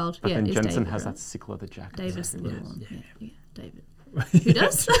of the world. But yeah, then it's Jensen David, has right? that sick leather jacket. David's the So- little one. Yeah, David. Who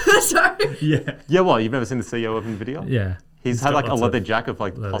does? Sorry. Yeah. Yeah, well, you've never seen the CEO of NVIDIA? Yeah. He's He's had got like a lots leather of jacket for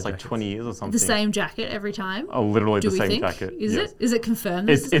like the leather past like jackets. 20 years or something. The same jacket every time. Oh, literally Do the we same think? jacket. Is yes. it? Is it confirmed?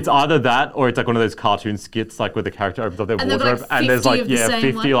 It's either that or it's like one of those cartoon skits like where the character opens up their And they've got, wardrobe like, and there's 50 like of the same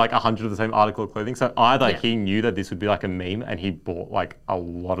 50 one. like 100 of the same article of clothing. So either Yeah. he knew that this would be like a meme and he bought like a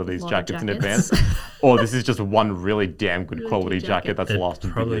lot of these Lot of jackets in jackets. advance, or this is just one really damn good Really quality good jacket jacket. that's There's lasted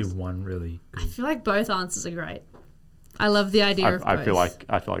for probably years. one really I good. feel like both answers are great. I love the idea of both. I feel like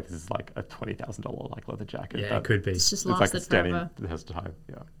this is like a $20,000 like leather jacket. Yeah, that it could be. It's just It's like lasted standing forever. the test of time.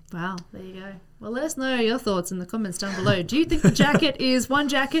 Yeah. Wow, there you go. Well, let us know your thoughts in the comments down below. Do you think the jacket is one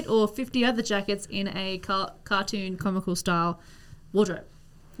jacket or 50 other jackets in a cartoon comical style wardrobe?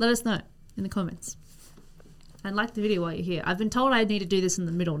 Let us know in the comments. And like the video while you're here. I've been told I need to do this in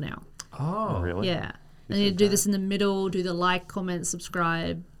the middle now. Oh, Really? Yeah. Who I need to said do that? this in the middle, do the like, comment,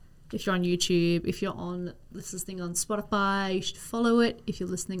 subscribe. If you're on YouTube, if you're on listening on Spotify, you should follow it. If you're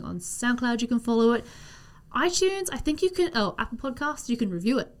listening on SoundCloud, you can follow it. iTunes, I think you can, Apple Podcasts, you can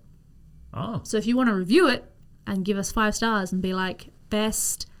review it. Oh. So if you want to review it and give us 5 stars and be like,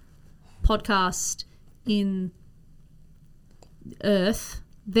 best podcast in Earth,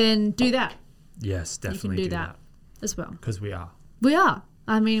 then do that Yes, definitely do do that. that. as well. Because we are. We are.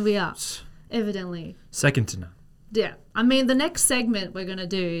 I mean, we are. Evidently. Second to none. Yeah. I mean, the next segment we're going to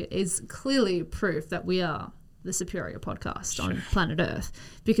do is clearly proof that we are the superior podcast on planet Earth,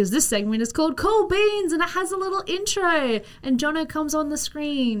 because this segment is called Cool Beans and it has a little intro and Jono comes on the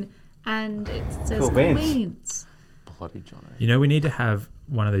screen and it says Cool Cool Beans. Beans. Bloody Jono. You know, we need to have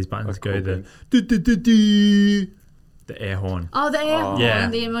one of these buttons A go cool the bean. du-du-du-du, the air horn. Oh, the air horn, Yeah.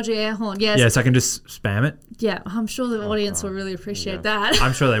 the emoji air horn. Yes. Yeah, so I can just spam it. Yeah, I'm sure the audience will really appreciate that.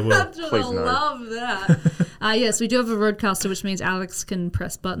 I'm sure they will. I'm sure Please they'll no. love that. Yes, we do have a roadcaster, which means Alex can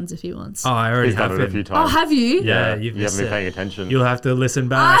press buttons if he wants. Oh, I already He's done have it a few it. Oh, times. have you? Yeah, you you've haven't missed been it. paying attention. You'll have to listen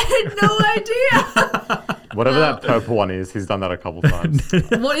back. I had no idea. Whatever that purple one is, he's done that a couple times.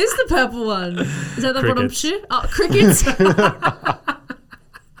 What is the purple one? Is that the bottom Crickets. shoe? Oh, crickets.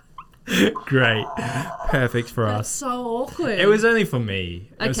 Great. Perfect for That's us. so awkward. It was only for me.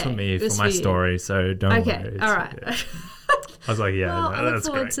 It was for Okay, me, it was for my for you. story, so don't worry. Okay, It's- all right. yeah. I was like, yeah, Well, I look that's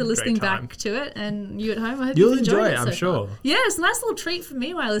forward great. to listening Great time. back to it, and you at home, I hope You'll you've enjoyed enjoy it it, I'm so sure. far. Yeah, it's a nice little treat for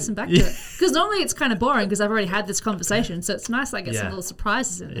me when I listen back to it. Because normally it's kind of boring because I've already had this conversation, so it's nice I get some Yeah. little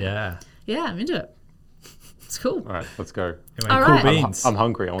surprises in there. Yeah. Yeah, I'm into it. It's cool. All right, let's go. Anyway, All cool right. beans. I'm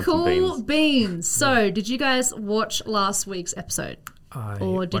hungry. I want some Cool beans. beans. So, did you guys watch last week's episode? I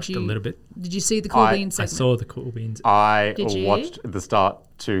Or did watched you- a little bit. Did you see the Cool Beans I segment? saw the Cool Beans. I Did you? watched at the start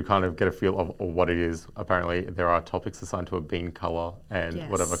to kind of get a feel of what it is. Apparently, there are topics assigned to a bean color, and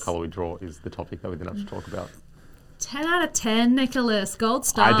whatever Yes. color we draw is the topic that we then have to talk about. 10 out of 10, Nicholas. Gold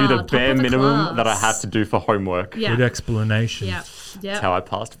star. I do the top bare of the minimum that I class. have to do for homework. Yeah. Good explanation. Yeah. That's Yeah. how I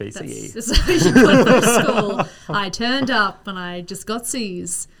passed VCE. That's how you got through school. I turned up and I just got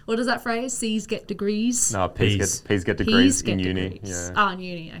C's. What is that phrase? C's get degrees. No, P's. P's get degrees P's get in uni. degrees. Yeah. Oh, in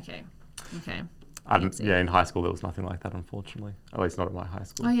uni. Okay. Okay. Yeah, in high school there was nothing like that, unfortunately. At least not at my high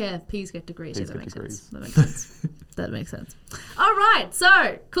school. Oh yeah, P's get degrees. P's Yeah, that get makes degrees. sense. That makes sense. That makes sense. All right,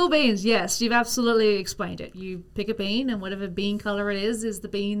 so Cool Beans. Yes, you've absolutely explained it. You pick a bean, and whatever bean color it is the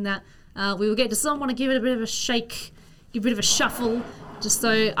bean that we will get. Does someone want to give it a bit of a shake, give it a bit of a shuffle? Just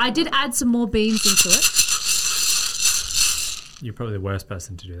so I did add some more beans into it. You're probably the worst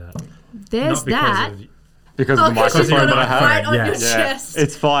person to do that. There's Not because that. of Because Oh, of the 'cause you've microphone got that I it have. right on Yeah. your Yeah, chest.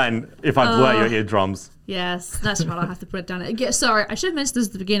 it's fine if I blur your eardrums. Yes, that's right. I'll have to put it down. Sorry, I should have mentioned this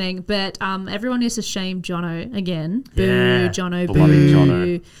at the beginning, but everyone needs to shame Jono again. Boo, Yeah. Jono, Bloody boo.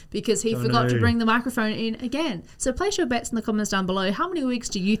 Jono. Because he forgot to Jono. bring the microphone in again. So place your bets in the comments down below. How many weeks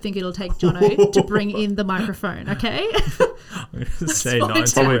do you think it'll take Jono to bring in the microphone, okay? I'm gonna say what nine.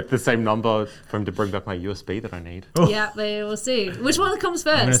 it's Probably Yeah. the same number for him to bring back my USB that I need. Yeah, we'll see. Which one comes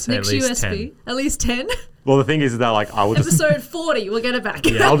gonna first? say at Nick's least USB? 10. At least 10? Well, the thing is that like I will just Episode 40, we'll get it back.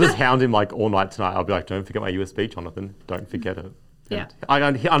 I'll just hound him like all night tonight. I'll be like, don't forget my USB, Jonathan. Don't forget it. Yeah.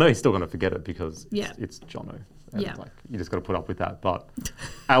 And I know he's still going to forget it because Yeah. it's Jono. And Yeah. like you just got to put up with that. But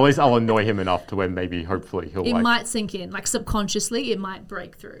at least I'll annoy him enough to where maybe hopefully he'll It like, might sink in. Like subconsciously, it might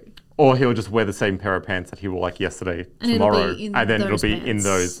break through. or he'll just wear the same pair of pants that he wore like yesterday, And it'll be tomorrow, in and then it'll those be in pants.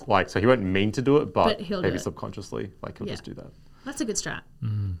 those like. So he won't mean to do it, But but he'll do maybe it. subconsciously, like he'll Yeah. just do that. That's a good strat.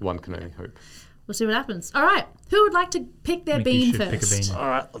 One can only hope. We'll see what happens. All right. Who would like to pick their Nick, you bean should pick a first? bean. All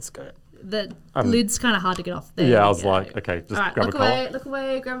right, let's go. The lid's kind of hard to get off. There Yeah, we I was go. like, okay, just All right, grab look a color. away, look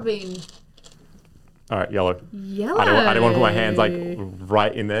away, grab a bean. All right, yellow. Yellow. I don't want to put my hands like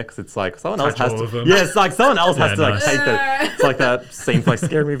right in there because it's like someone else Touch has all to. of them. Yeah, it's like someone else has Yeah, to like nice. take the. It's like that scene from like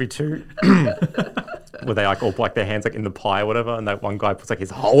Scary Movie 2 where they like all put like their hands like in the pie or whatever, and that one guy puts like his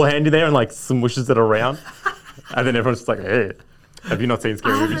whole hand in there and like smooshes it around, and then everyone's just like, "Hey, have you not seen I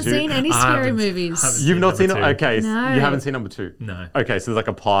Scary Movie haven't 2? seen any I scary haven't- movies. haven't You've not seen it? number two. Okay, No. you haven't seen number 2? No. Okay, so there's like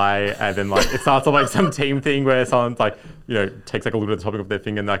a pie, and then like it starts off like some team thing where someone's like, you know, takes like a little bit of the topic of their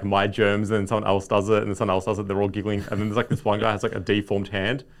finger and like my germs, and then someone else does it, and then someone else does it. They're all giggling, and then there's like this one guy has like a deformed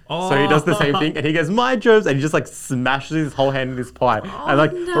hand, so he does the same thing, and he goes my germs, and he just like smashes his whole hand in this pie, and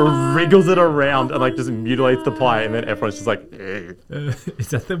like no. wriggles it around, and like just mutilates the pie, and then everyone's just like, eh. Is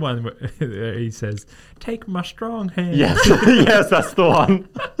that the one where he says, "Take my strong hand"? Yes, yes, that's the one.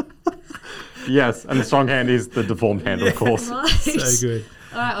 Yes, and the strong hand is the deformed hand, of course. Right. So good.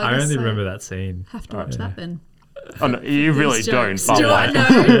 All right, I only remember that scene. Have to watch that then. Oh, no, you really These don't. jokes. But Do I like,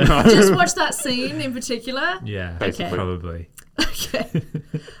 know? Just watch that scene in particular. Yeah, Basically. probably. Okay.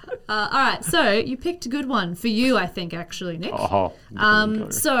 All right. So you picked a good one for you, I think, actually, Nick. oh,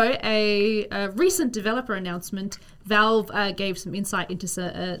 So a recent developer announcement, Valve gave some insight into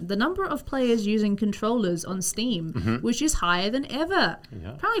the number of players using controllers on Steam, which is higher than ever.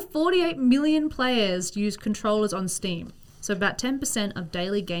 Yeah. Apparently 48 million players use controllers on Steam. So about 10% of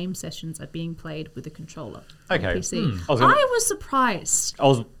daily game sessions are being played with a controller on Okay. PC. I was gonna- I was surprised. I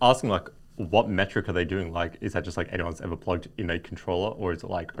was asking like, what metric are they doing? Like, is that just like anyone's ever plugged in a controller, or is it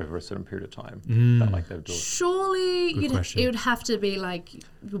like over a certain period of time that like they've done? Surely question. it would have to be like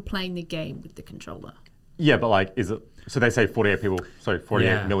you're playing the game with the controller. Yeah, but like, is it? So they say 48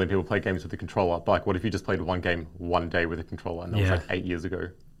 Yeah. million people play games with a controller. But like, what if you just played one game one day with a controller, and that Yeah. was like 8 years ago?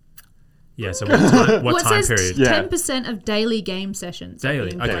 Yeah. So what time, Well, it time says period? Yeah. 10% of daily game sessions. are Daily,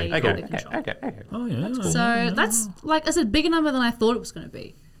 being okay, played Okay, with a controller. okay. Oh yeah. So that's, like I said, bigger number than I thought it was going to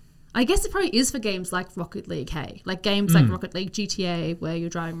be. I guess it probably is for games like Rocket League, hey? Like games like Rocket League, GTA, where you're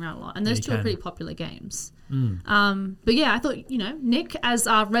driving around a lot. And those You two are can. pretty popular games. But yeah, I thought, Nick, as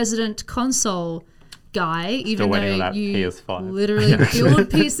our resident console guy, even waiting on though that you PS5. literally build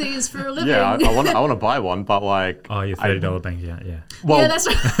PCs for a living. Yeah, I want to buy one, but like, Oh, your $30 bank. Yeah. well, yeah, that's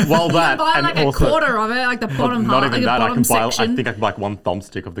right. well, You that can buy and like also, a quarter of it, like the bottom not half, even like that. the I can bottom buy. section. I think I can buy like one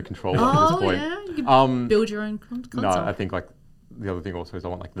thumbstick of the controller at Oh, this point. yeah. You can build your own console. No, I think like the other thing also is I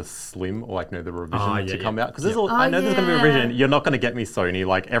want like the slim or like the revision yeah, to yeah. come out because Yeah. I know there's going to be a yeah. revision. You're not going to get me Sony.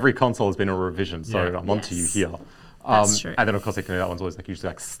 Like every console has been a revision, so Yeah. I'm onto you Yes. here. That's true. And then of course like, that one's always like usually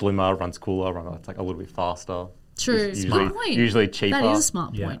like slimmer, runs cooler, it's like a little bit faster. True. Usually, Smart point. usually cheaper. That is a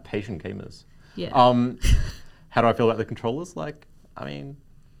smart Yeah. point. Patient gamers. Yeah. How do I feel about the controllers? Like, I mean,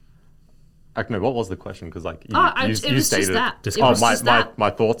 Actually, no, what was the question? Because like you, It was just stated that. Just- It was just that. my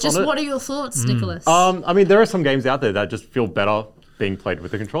thoughts Just on it. what are your thoughts, Nicholas? I mean, there are some games out there that just feel better being played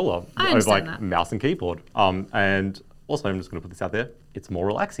with a controller I over understand like that. mouse and keyboard. And also, I'm just going to put this out there: it's more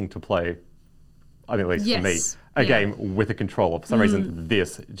relaxing to play. I mean, at least for me, Yes. a Yeah. game with a controller. For some reason,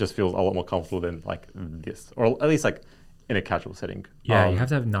 this just feels a lot more comfortable than like this, or at least like in a casual setting. Yeah, you have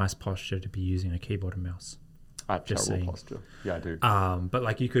to have nice posture to be using a keyboard and mouse. I have just terrible saying. posture. Yeah, I do. But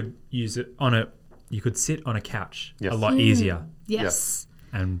like you could use it you could sit on a couch Yes. a lot easier yes.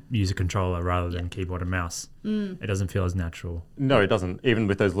 and use a controller rather than keyboard and mouse. It doesn't feel as natural. No, it doesn't. Even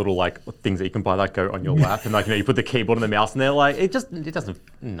with those little like things that you can buy that go on your lap, and like you put the keyboard and the mouse in there, like it doesn't.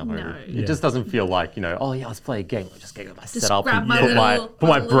 No, No. it just doesn't feel like oh yeah, let's play a game. Let's just get my Just setup grab and my put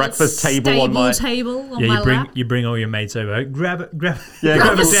my little breakfast table on my table on Yeah, my lap. you bring all your mates over. Grab yeah, grab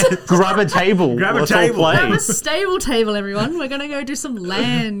grab, a grab a table. Grab a Let's all table. play. Grab a stable table, everyone. We're gonna go do some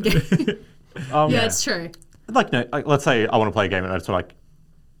LAN game. Yeah, it's true. Like let's say I want to play a game and I just want to, like,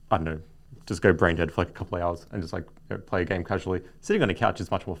 I don't know, just go brain dead for like a couple of hours and just like play a game casually. Sitting on a couch is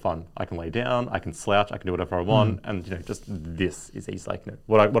much more fun. I can lay down, I can slouch, I can do whatever I want, and just this is easy. Like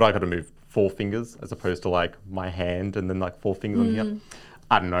what I got to move 4 fingers as opposed to like my hand and then like 4 fingers on here.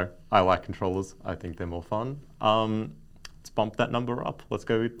 I don't know. I like controllers. I think they're more fun. Let's bump that number up. Let's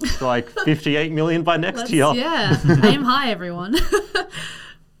go to like 58 million by next year. Yeah, aim high, everyone.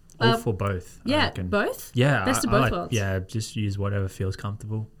 all for both. I Yeah, reckon. both. Yeah, Best of I both like, worlds. Yeah, just use whatever feels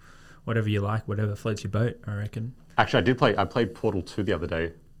comfortable, whatever you like, whatever floats your boat. I reckon. Actually, I played Portal 2 the other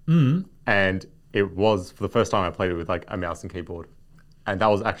day, and it was for the first time I played it with like a mouse and keyboard, and that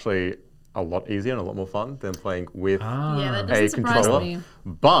was actually a lot easier and a lot more fun than playing with Yeah, that a doesn't surprise controller. me.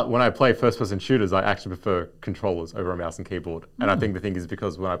 But when I play first-person shooters, I actually prefer controllers over a mouse and keyboard. And I think the thing is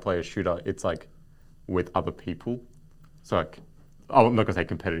because when I play a shooter, it's like with other people, so like I'm not gonna say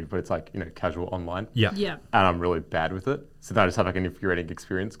competitive, but it's like casual online. Yeah. Yeah. And I'm really bad with it. So then I just have like an infuriating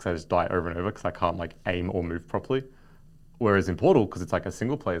experience because I just die over and over because I can't like aim or move properly. Whereas in Portal, because it's like a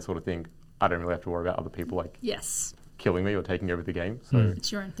single player sort of thing, I don't really have to worry about other people like Yes, killing me or taking over the game. So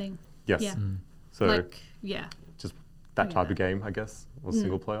it's your own thing. yes. Yeah. So Yeah. just that type of game, I guess, or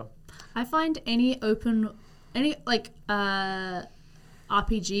single player. I find any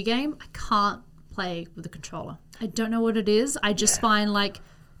RPG game, I can't play with a controller. I don't know what it is. I just find like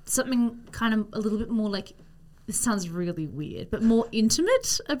something kind of a little bit more like, this sounds really weird, but more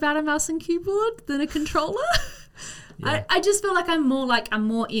intimate about a mouse and keyboard than a controller. I just feel like I'm more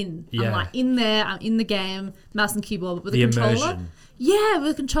in. I'm Yeah. like in there, I'm in the game, mouse and keyboard, but with The a controller. immersion. Yeah,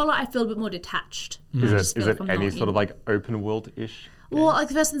 with a controller I feel a bit more detached. I just Is feel it like I'm any not sort in. of like open world-ish? Well, like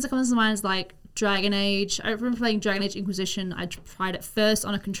the first thing that comes to mind is like Dragon Age. I remember playing Dragon Age Inquisition. I tried it first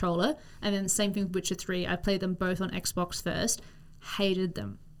on a controller, and then the same thing with Witcher 3. I played them both on Xbox first. Hated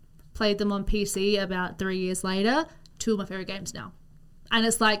them. Played them on PC about 3 years later. 2 of my favorite games now. And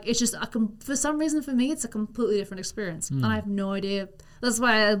it's like, it's just, for some reason for me, it's a completely different experience. And I have no idea. That's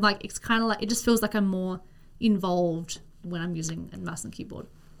why I'm like, it's kind of like, it just feels like I'm more involved when I'm using a mouse and keyboard.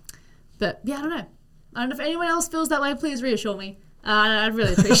 But yeah, I don't know. I don't know if anyone else feels that way. Please reassure me. I'd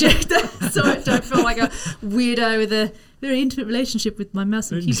really appreciate that. So I don't feel like a weirdo with a very intimate relationship with my mouse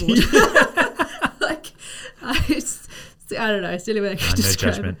and keyboard. Like, I don't know. It's the only way I can No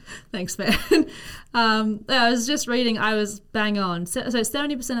describe judgment. it. Thanks, man. I was just reading. I was bang on. So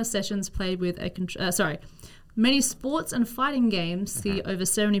 70% of sessions played with a many sports and fighting games see over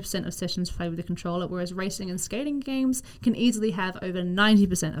 70% of sessions played with a controller, whereas racing and skating games can easily have over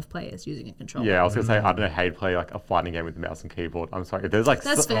 90% of players using a controller. Yeah, I was gonna say I don't know how to play like a fighting game with a mouse and keyboard. I'm sorry. If there's like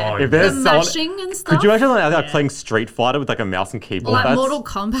That's fair. if there's the someone, mashing and stuff. could you imagine like playing Street Fighter with like a mouse and keyboard? like That's- Mortal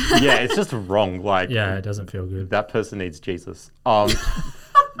Kombat? Yeah, it's just wrong. Like Yeah, it doesn't feel good. that person needs Jesus.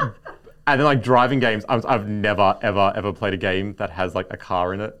 And then like driving games, I've never ever played a game that has like a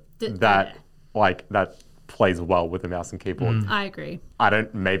car in it that plays well with a mouse and keyboard. I agree. I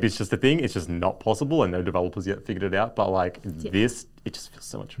don't. Maybe it's just a thing. It's just not possible, and no developers yet figured it out. But like this, it just feels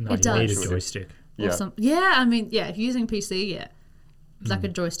so much. No, much you need a does. joystick. Or Yeah. yeah, I mean, yeah, if you're using PC, yeah. Like a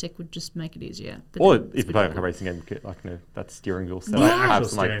joystick would just make it easier. But Or then if it's you're playing like a cool. racing game, get like that steering wheel set Yeah. up, have Actual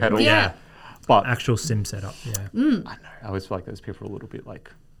some like steering pedals. wheel. Yeah. But Actual sim setup. Yeah. I don't know. I always feel like those people are a little bit like.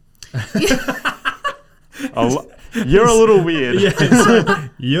 You're a little weird.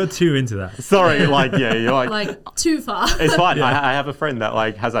 You're too into that. Sorry, like you're like. Like, too far. It's fine. I have a friend that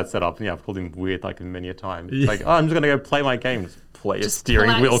like has that set up, and I've called him weird like many a time. It's like, oh, I'm just gonna go play my games, play a Just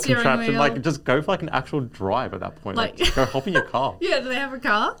steering play wheel steering contraption, wheel. like just go for like an actual drive at that point. Like, Like- just go hop in your car. Yeah, do they have a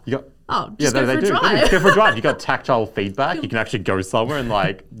car? You got, Oh, Yeah, just go for a They do. drive. Go for a drive. You got tactile feedback. You can actually go somewhere and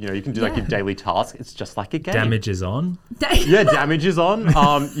you can do like your daily task. It's just like a game. Damage is on. Yeah, damage is on.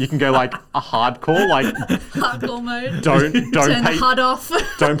 You can go like a hardcore, like Hardcore mode. don't Turn pay the HUD off.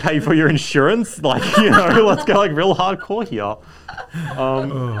 don't pay for your insurance. Like let's go like real hardcore here.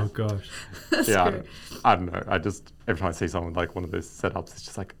 Oh gosh. Yeah, I don't know. I just every time I see someone like one of those setups, it's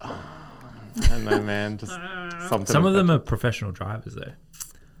just like, oh, I don't know, man. Just something. Some of them are professional drivers though,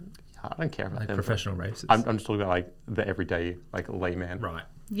 I don't care about like them. professional racers. I'm just talking about like the everyday like layman. Right.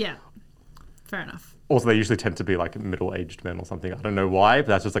 Yeah. Fair enough. Also, they usually tend to be like middle-aged men or something. I don't know why, but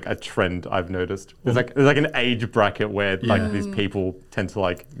that's just like a trend I've noticed. There's like an age bracket where like these people tend to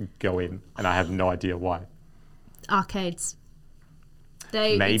like go in, and I have no idea why. Arcades.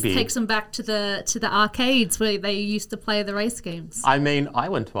 It Maybe. takes them back to the arcades where they used to play the race games. I mean, I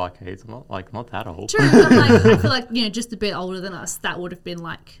went to arcades. I'm not that old. True, but like, I feel like just a bit older than us, that would have been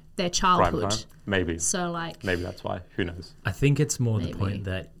like their Prime childhood. time? Maybe. So like, Maybe that's why. Who knows? I think it's more the Maybe. point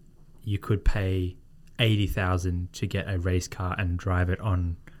that you could pay 80,000 to get a race car and drive it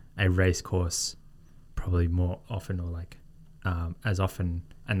on a race course, probably more often or like as often,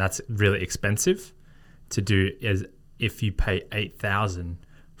 and that's really expensive to do. As if you pay 8,000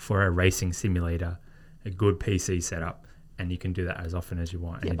 for a racing simulator, a good PC setup, and you can do that as often as you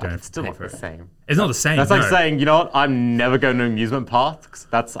want, and Yeah, you but don't have it's to still pay not for the it. same. It's not the same. That's like no. saying, you know what? I'm never going to amusement parks.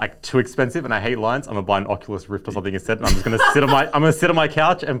 That's like too expensive, and I hate lines. I'm gonna buy an Oculus Rift or something instead, and I'm just gonna sit on my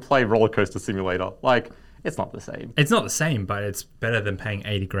couch and play Roller Coaster Simulator. Like, it's not the same. It's not the same, but it's better than paying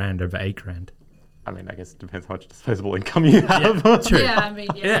 80 grand over 8 grand. I mean, I guess it depends how much disposable income you have. True. yeah, I mean,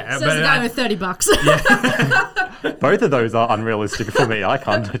 Yeah, Says but, the guy with $30. Both of those are unrealistic for me. I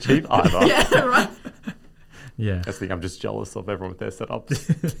can't achieve either. yeah, right. Yeah. I think I'm just jealous of everyone with their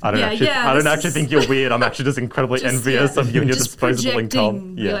setups. I don't Yeah, this actually is- think you're weird. I'm actually just incredibly envious of you and your just disposable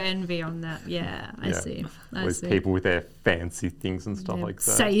income. projecting your envy on that. Yeah, I see. I With see. people with their fancy things and stuff Yeah, like that.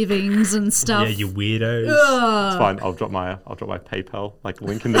 savings and stuff. Yeah, you weirdos. It's fine. I'll drop my PayPal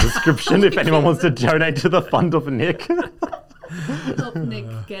link in the description if anyone wants to donate to the fund of Nick. Help Nick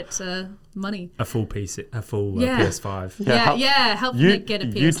get money. A full PC, a full Yeah. PS5. Help Nick get a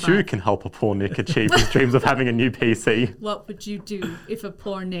PS5. You too can help a poor Nick achieve his dreams of having a new PC. What would you do if a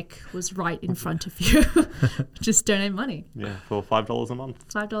poor Nick was right in front of you? Just donate money. Yeah, for $5 a month.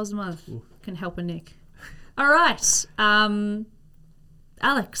 $5 a month can help a Nick. All right.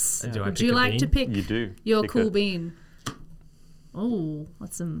 Alex, Do I would pick you a like bean? to pick You do. your Pick cool it. bean? Oh,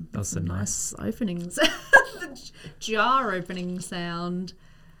 that's some a nice openings. The jar opening sound.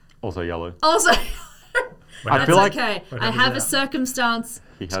 Also yellow. Also, I feel like okay. What I happens have now? a circumstance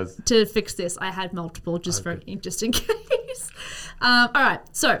he has. to fix this. I had multiple just in case. All right,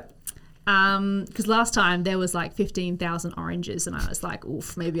 so because last time there was like 15,000 oranges, and I was like,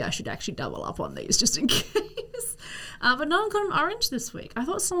 oof, maybe I should actually double up on these just in case. But no one got an orange this week. I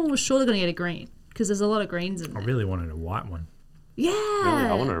thought someone was surely going to get a green because there's a lot of greens in I there. really wanted a white one. Yeah. Really,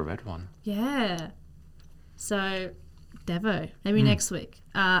 I wanted a red one. Yeah. So, Devo, maybe next week.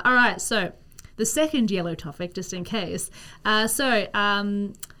 All right, so the second yellow topic, just in case.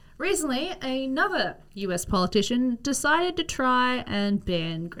 Recently, another US politician decided to try and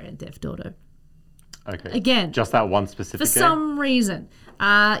ban Grand Theft Auto. Okay. Again, Just that one specific for game? some reason.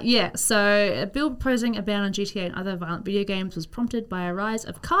 So a bill proposing a ban on GTA and other violent video games was prompted by a rise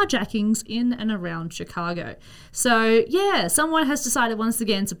of carjackings in and around Chicago. So, yeah, someone has decided once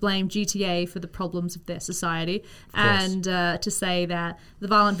again to blame GTA for the problems of their society and to say that the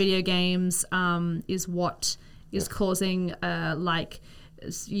violent video games is what is causing,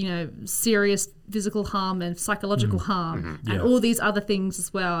 serious physical harm and psychological harm and all these other things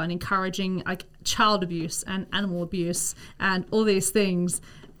as well, and encouraging like child abuse and animal abuse and all these things.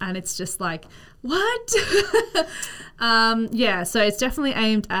 And it's just like, what? So it's definitely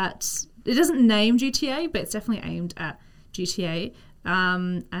aimed at, it doesn't name GTA, but it's definitely aimed at GTA.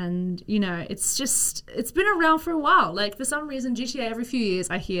 And it's been around for a while. Like for some reason, GTA every few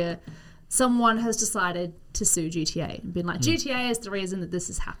years I hear someone has decided to sue GTA and been like, GTA is the reason that this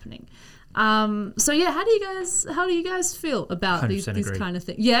is happening. How do you guys feel about these 100% agree. kind of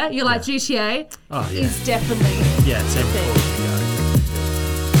things? Yeah, you're like GTA Oh, yeah. is definitely Yeah, same thing. before.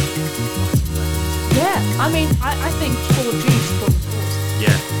 Yeah, I mean, I think Call of Duty is called wars.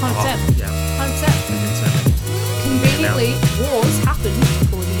 Yeah. 100%. Yeah. 100%. Conveniently, wars happened in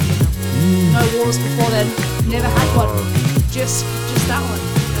Call of Duty. No wars before then. Never had one. Just that one.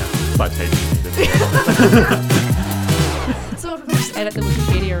 Citation needed. Someone could just edit the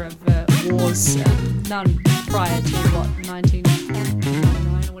Wikipedia of wars, none prior to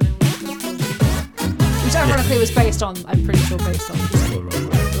 1999 or whatever it was. Which ironically was based on, I'm pretty sure based on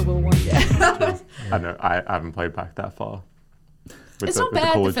just World War I. Yeah. I know. I haven't played back that far. with It's the- not with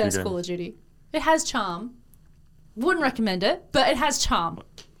bad, Call the of Duty first game. Call of Duty. It has charm. Wouldn't recommend it, but it has charm.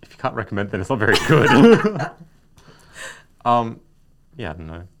 If you can't recommend, then it's not very good. Yeah, I don't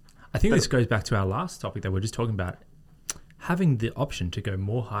know. I think this goes back to our last topic that we are just talking about. Having the option to go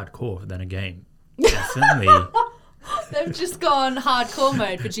more hardcore than a game. Definitely. They've just gone hardcore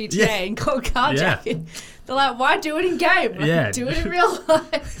mode for GTA Yeah. and called carjacking. They're like, why do it in game? Yeah. Do it in real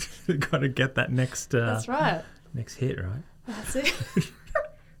life. Got to get that next That's right. next hit, right? That's it.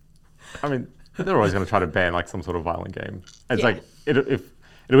 I mean, they're always going to try to ban like some sort of violent game. It's Yeah. like it'll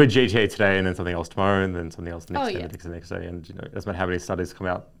be GTA today, and then something else tomorrow, and then something else the next day, yeah. and the next day, and it doesn't matter how many studies come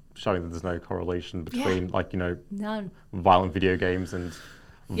out showing that there's no correlation between None. violent video games and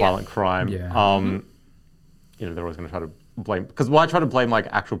Yeah. violent crime. Yeah. They're always going to try to blame, because why try to blame like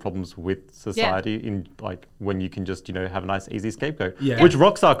actual problems with society in like when you can just have a nice easy scapegoat, Yeah. which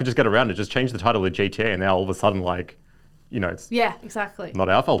Rockstar could just get around and just change the title to GTA, and now all of a sudden it's Yeah, exactly. not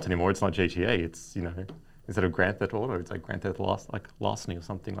our fault anymore. It's not GTA. It's instead of Grand Theft Auto, it's like Grand Theft Larceny or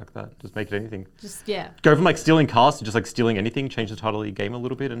something like that. Just make it anything. Just, yeah. Go from like stealing cars to just like stealing anything. Change the title of your game a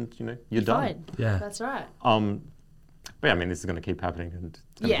little bit, and you're done. Fine. Yeah. That's right. But yeah, I mean, this is going to keep happening, and it's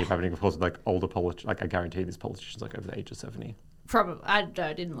going to Yeah. keep happening. Of course, with like older politicians. Like I guarantee, these politicians like over the age of 70. Probably. I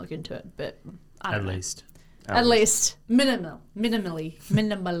didn't look into it, but I don't At know. least. At least. Minimally. Minimally.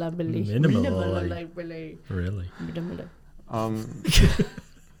 Minimally. Really. Minimally.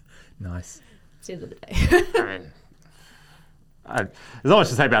 Nice. It's the end of the day. I mean, there's not much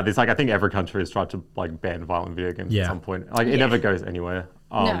to say about this. Like, I think every country has tried to like ban violent video games Yeah. at some point. Like, it Yeah. never goes anywhere.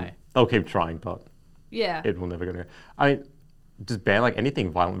 No. They'll keep trying, but Yeah. it will never go anywhere. I mean, just ban like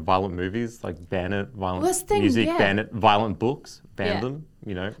anything violent movies, like ban it. Violent Well, that's the thing, music, yeah. ban it. Violent books, ban Yeah. them.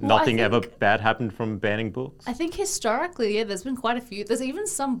 Well, Nothing I ever think- bad happened from banning books. I think historically, yeah, there's been quite a few. There's even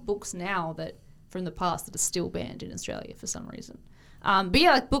some books now that from the past that are still banned in Australia for some reason. But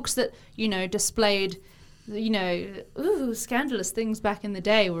yeah, like books that displayed, scandalous things back in the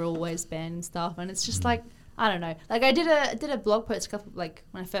day were always banned and stuff. And it's just like, I don't know. Like I did a blog post when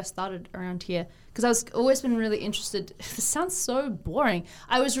I first started around here, because I was always been really interested. This sounds so boring.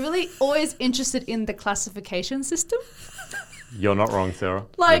 I was really always interested in the classification system. You're not wrong, Sarah.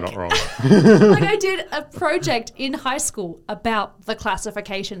 Like- You're not wrong. Like I did a project in high school about the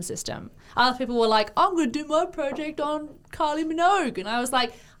classification system. Other people were like, I'm going to do my project on Kylie Minogue. And I was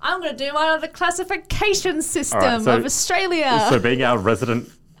like, I'm going to do mine on the classification system so- of Australia. So being our resident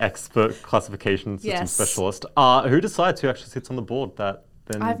expert classification system Yes. specialist, who decides who actually sits on the board that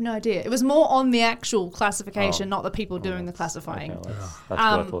then... I have no idea. It was more on the actual classification, not the people doing the classifying. Okay,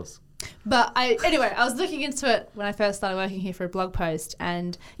 that's worthless. But I was looking into it when I first started working here for a blog post,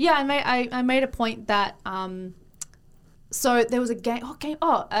 and yeah, I made a point that so there was a game.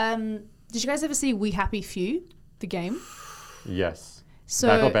 Did you guys ever see We Happy Few, the game? Yes. So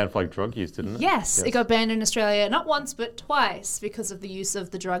That got banned for like drug use, didn't it? yes, it got banned in Australia not once but twice because of the use of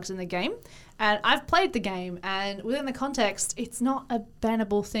the drugs in the game. And I've played the game, and within the context, it's not a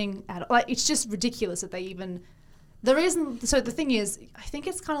bannable thing at all. Like it's just ridiculous that they even. The reason, so the thing is, I think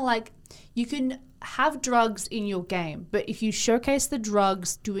it's kind of like you can have drugs in your game, but if you showcase the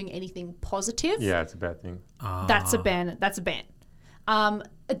drugs doing anything positive, Yeah, it's a bad thing. that's a ban. That's a ban.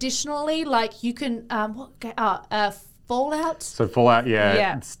 Additionally, like you can, Fallout. So Fallout,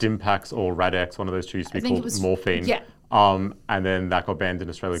 Yeah. Stim Packs or Rad-X, one of those two used to I be think it called was- morphine. yeah. And then that got banned in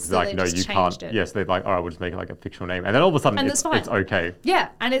Australia because So they're like, they no, just you changed can't. it. Yes, they're like, all right, we'll just make it like a fictional name. And then all of a sudden And it's that's fine. okay. Yeah,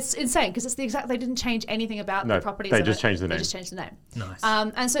 and it's insane because it's the exact. They didn't change anything about No, the properties. they of just it. changed the They name. just changed the name. Nice.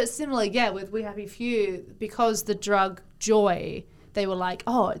 And so it's similar, yeah, with We Happy Few, because the drug joy, they were like,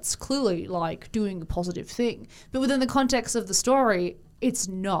 oh, it's clearly like doing a positive thing. But within the context of the story, it's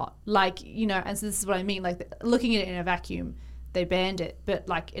not. Like, and so this is what I mean, like looking at it in a vacuum, they banned it. But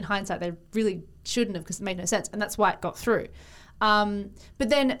like in hindsight, they really shouldn't have because it made no sense. And that's why it got through. But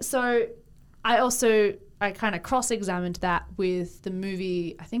then, so I kind of cross-examined that with the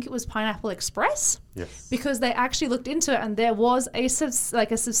movie, I think it was Pineapple Express. Yes. Because they actually looked into it and there was a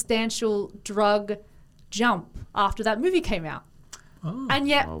substantial drug jump after that movie came out. And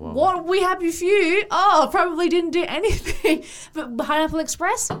yet, wow. what We Happy Few, probably didn't do anything. But Pineapple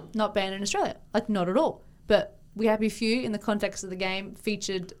Express, not banned in Australia. Like, not at all. But We Happy Few, in the context of the game,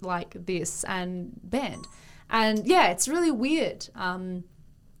 featured like this and banned. And yeah, it's really weird.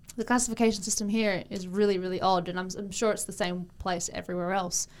 The classification system here is really, really odd. And I'm sure it's the same place everywhere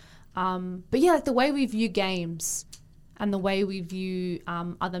else. But yeah, like the way we view games and the way we view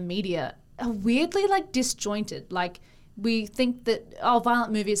other media are weirdly like disjointed. Like we think that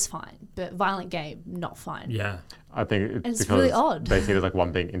violent movie is fine, but violent game not fine. Yeah. I think it's It's because really odd. they see it as like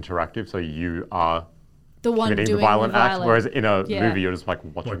one being interactive, so you are The one committing doing the violent act, whereas in a Yeah. movie you're just like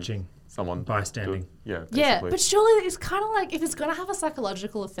watching Watching. someone Bystanding. Yeah, Yeah, basically. but surely it's kind of like if it's going to have a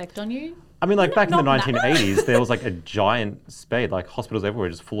psychological effect on you. I mean, like back in the not matter? 1980s, there was like a giant spate, like hospitals everywhere,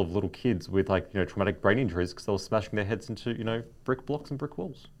 just full of little kids with like traumatic brain injuries because they were smashing their heads into brick blocks and brick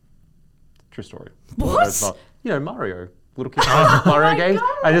walls. True story. What? Well, no, it's not. Mario. Little kids playing Mario games God.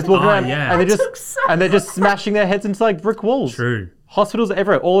 and just walking Oh, around yeah. and That they're just smashing their heads into like brick walls. True. Hospitals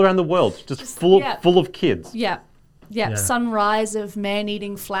everywhere, all around the world, just full yeah. of kids. Yeah. Yeah. Yeah. Sunrise of man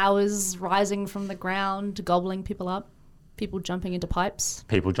eating flowers rising from the ground, gobbling people up, people jumping into pipes.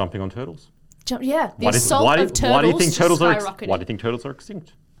 People jumping on turtles. The assault of turtles. Why do you think turtles are skyrocketed. Why do you think turtles are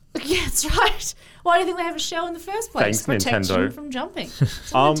extinct? Yeah, that's right. Why do you think they have a shell in the first place? Thanks, Protection Nintendo. from jumping.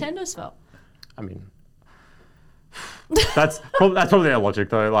 It's all Nintendo's fault. I mean, that's probably their logic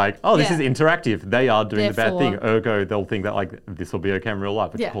though. Like, oh, this Yeah. is interactive. They are doing the bad thing. Therefore- Ergo, they'll think that like this will be okay in real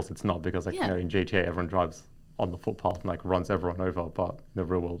life. But Yeah. of course, it's not because like Yeah. in GTA, everyone drives on the footpath and like runs everyone over. But in the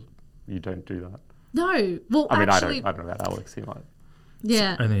real world, you don't do that. No. Well, I mean, actually, I don't know about Alex. He might.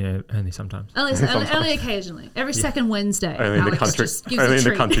 yeah. Only sometimes. Only occasionally. Every second Wednesday. Only in the Alex country. just gives Only a in the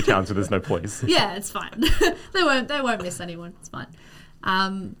treat. country towns where there's no police. Yeah, it's fine. they won't miss anyone. It's fine.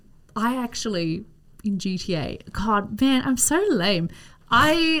 I actually in GTA. God, man, I'm so lame.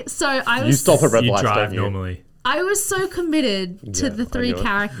 I was You stop at red You lights, drive don't you? normally. I was so committed to Yeah, the I three knew it.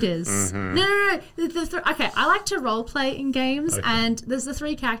 characters. No. Okay, I like to role play in games, Okay. and there's the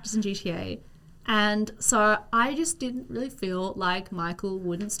three characters in GTA, and so I just didn't really feel like Michael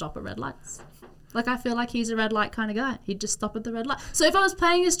wouldn't stop at red lights. Like, I feel like he's a red light kind of guy. He'd just stop at the red light. So if I was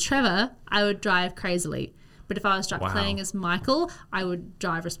playing as Trevor, I would drive crazily. But if I was Wow. playing as Michael, I would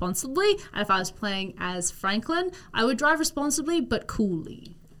drive responsibly. And if I was playing as Franklin, I would drive responsibly but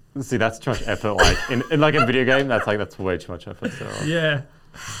coolly. See, that's too much effort. Like in like a video game, that's way too much effort. Sarah. Yeah.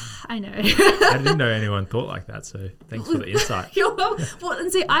 I know. I didn't know anyone thought like that, so thanks for the insight. You're welcome. Well, and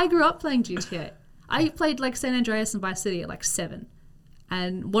see, I grew up playing GTA. I played like San Andreas and Vice City at like 7.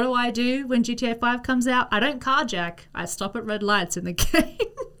 And what do when GTA 5 comes out? I don't carjack. I stop at red lights in the game.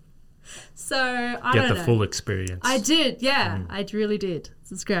 So I Get don't the know. full experience. I did, yeah. I really did.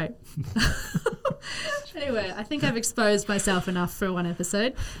 This is great. Anyway, I think I've exposed myself enough for one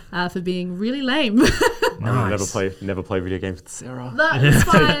episode for being really lame. Nice. Never play video games with Sarah. That's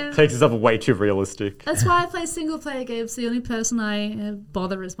fine. Takes yourself way too realistic. That's why I play single player games. The only person I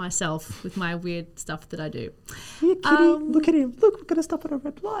bother is myself with my weird stuff that I do. Here, kitty, look at him. Look, we're gonna stop at a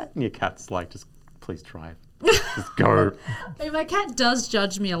red light. And your cat's like, just please drive. Just go. I mean, my cat does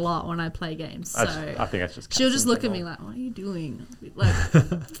judge me a lot when I play games, so I think that's just. she'll cats just in look at me general. like, "What are you doing? Like,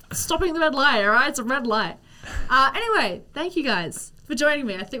 stopping the red light? All right, it's a red light." Anyway, thank you guys for joining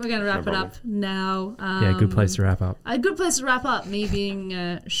me. I think we're going to wrap it problem. up now. Yeah, good place to wrap up. A good place to wrap up, me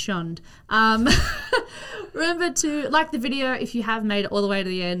being shunned. Remember to like the video if you have made it all the way to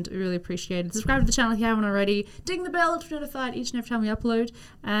the end. We really appreciate it. Subscribe to the channel if you haven't already. Ding the bell to be notified each and every time we upload.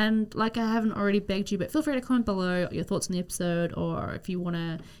 And like I haven't already begged you, but feel free to comment below your thoughts on the episode, or if you want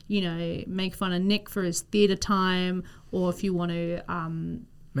to, make fun of Nick for his theatre time, or if you want to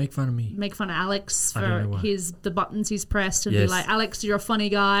Make fun of me. make fun of Alex I don't know for why. the buttons he's pressed and be Yes. like, Alex, you're a funny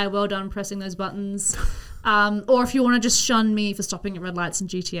guy. Well done pressing those buttons. Or if you want to just shun me for stopping at red lights in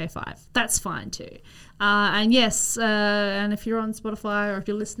GTA 5, that's fine too. And yes, and if you're on Spotify or if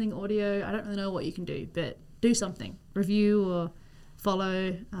you're listening audio, I don't really know what you can do, but do something. Review or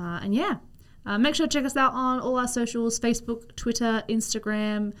follow. And yeah. Make sure to check us out on all our socials, Facebook, Twitter,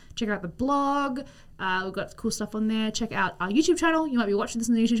 Instagram. Check out the blog. We've got cool stuff on there. Check out our YouTube channel. You might be watching this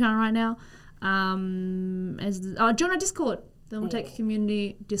on the YouTube channel right now. Join our Discord. The Thermaltake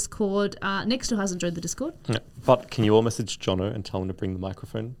Community Discord. Nick still hasn't joined the Discord. Yeah. But can you all message Jono and tell him to bring the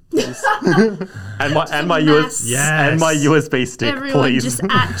microphone, please? and my Yes. USB stick, Everyone please. just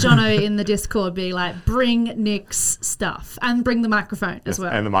at Jono in the Discord being like, bring Nick's stuff. And bring the microphone as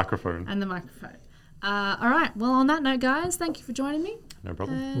well. And the microphone. And the microphone. All right. Well, on that note, guys, thank you for joining me. No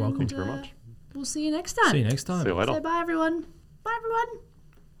problem. And, Welcome. Thank you very much. We'll see you next time. See you next time. See you later. So bye, everyone. Bye, everyone.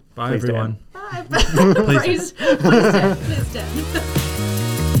 Bye, Please, everyone. Bye. Please. Please, Dan.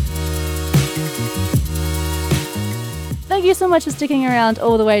 Thank you so much for sticking around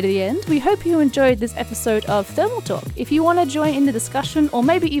all the way to the end. We hope you enjoyed this episode of Thermal Talk. If you want to join in the discussion or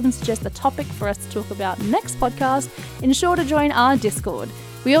maybe even suggest a topic for us to talk about next podcast, ensure to join our Discord.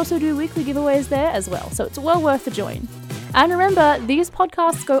 We also do weekly giveaways there as well, so it's well worth a join. And remember, these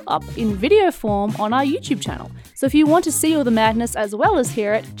podcasts go up in video form on our YouTube channel. So if you want to see all the madness as well as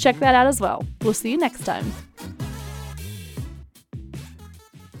hear it, check that out as well. We'll see you next time.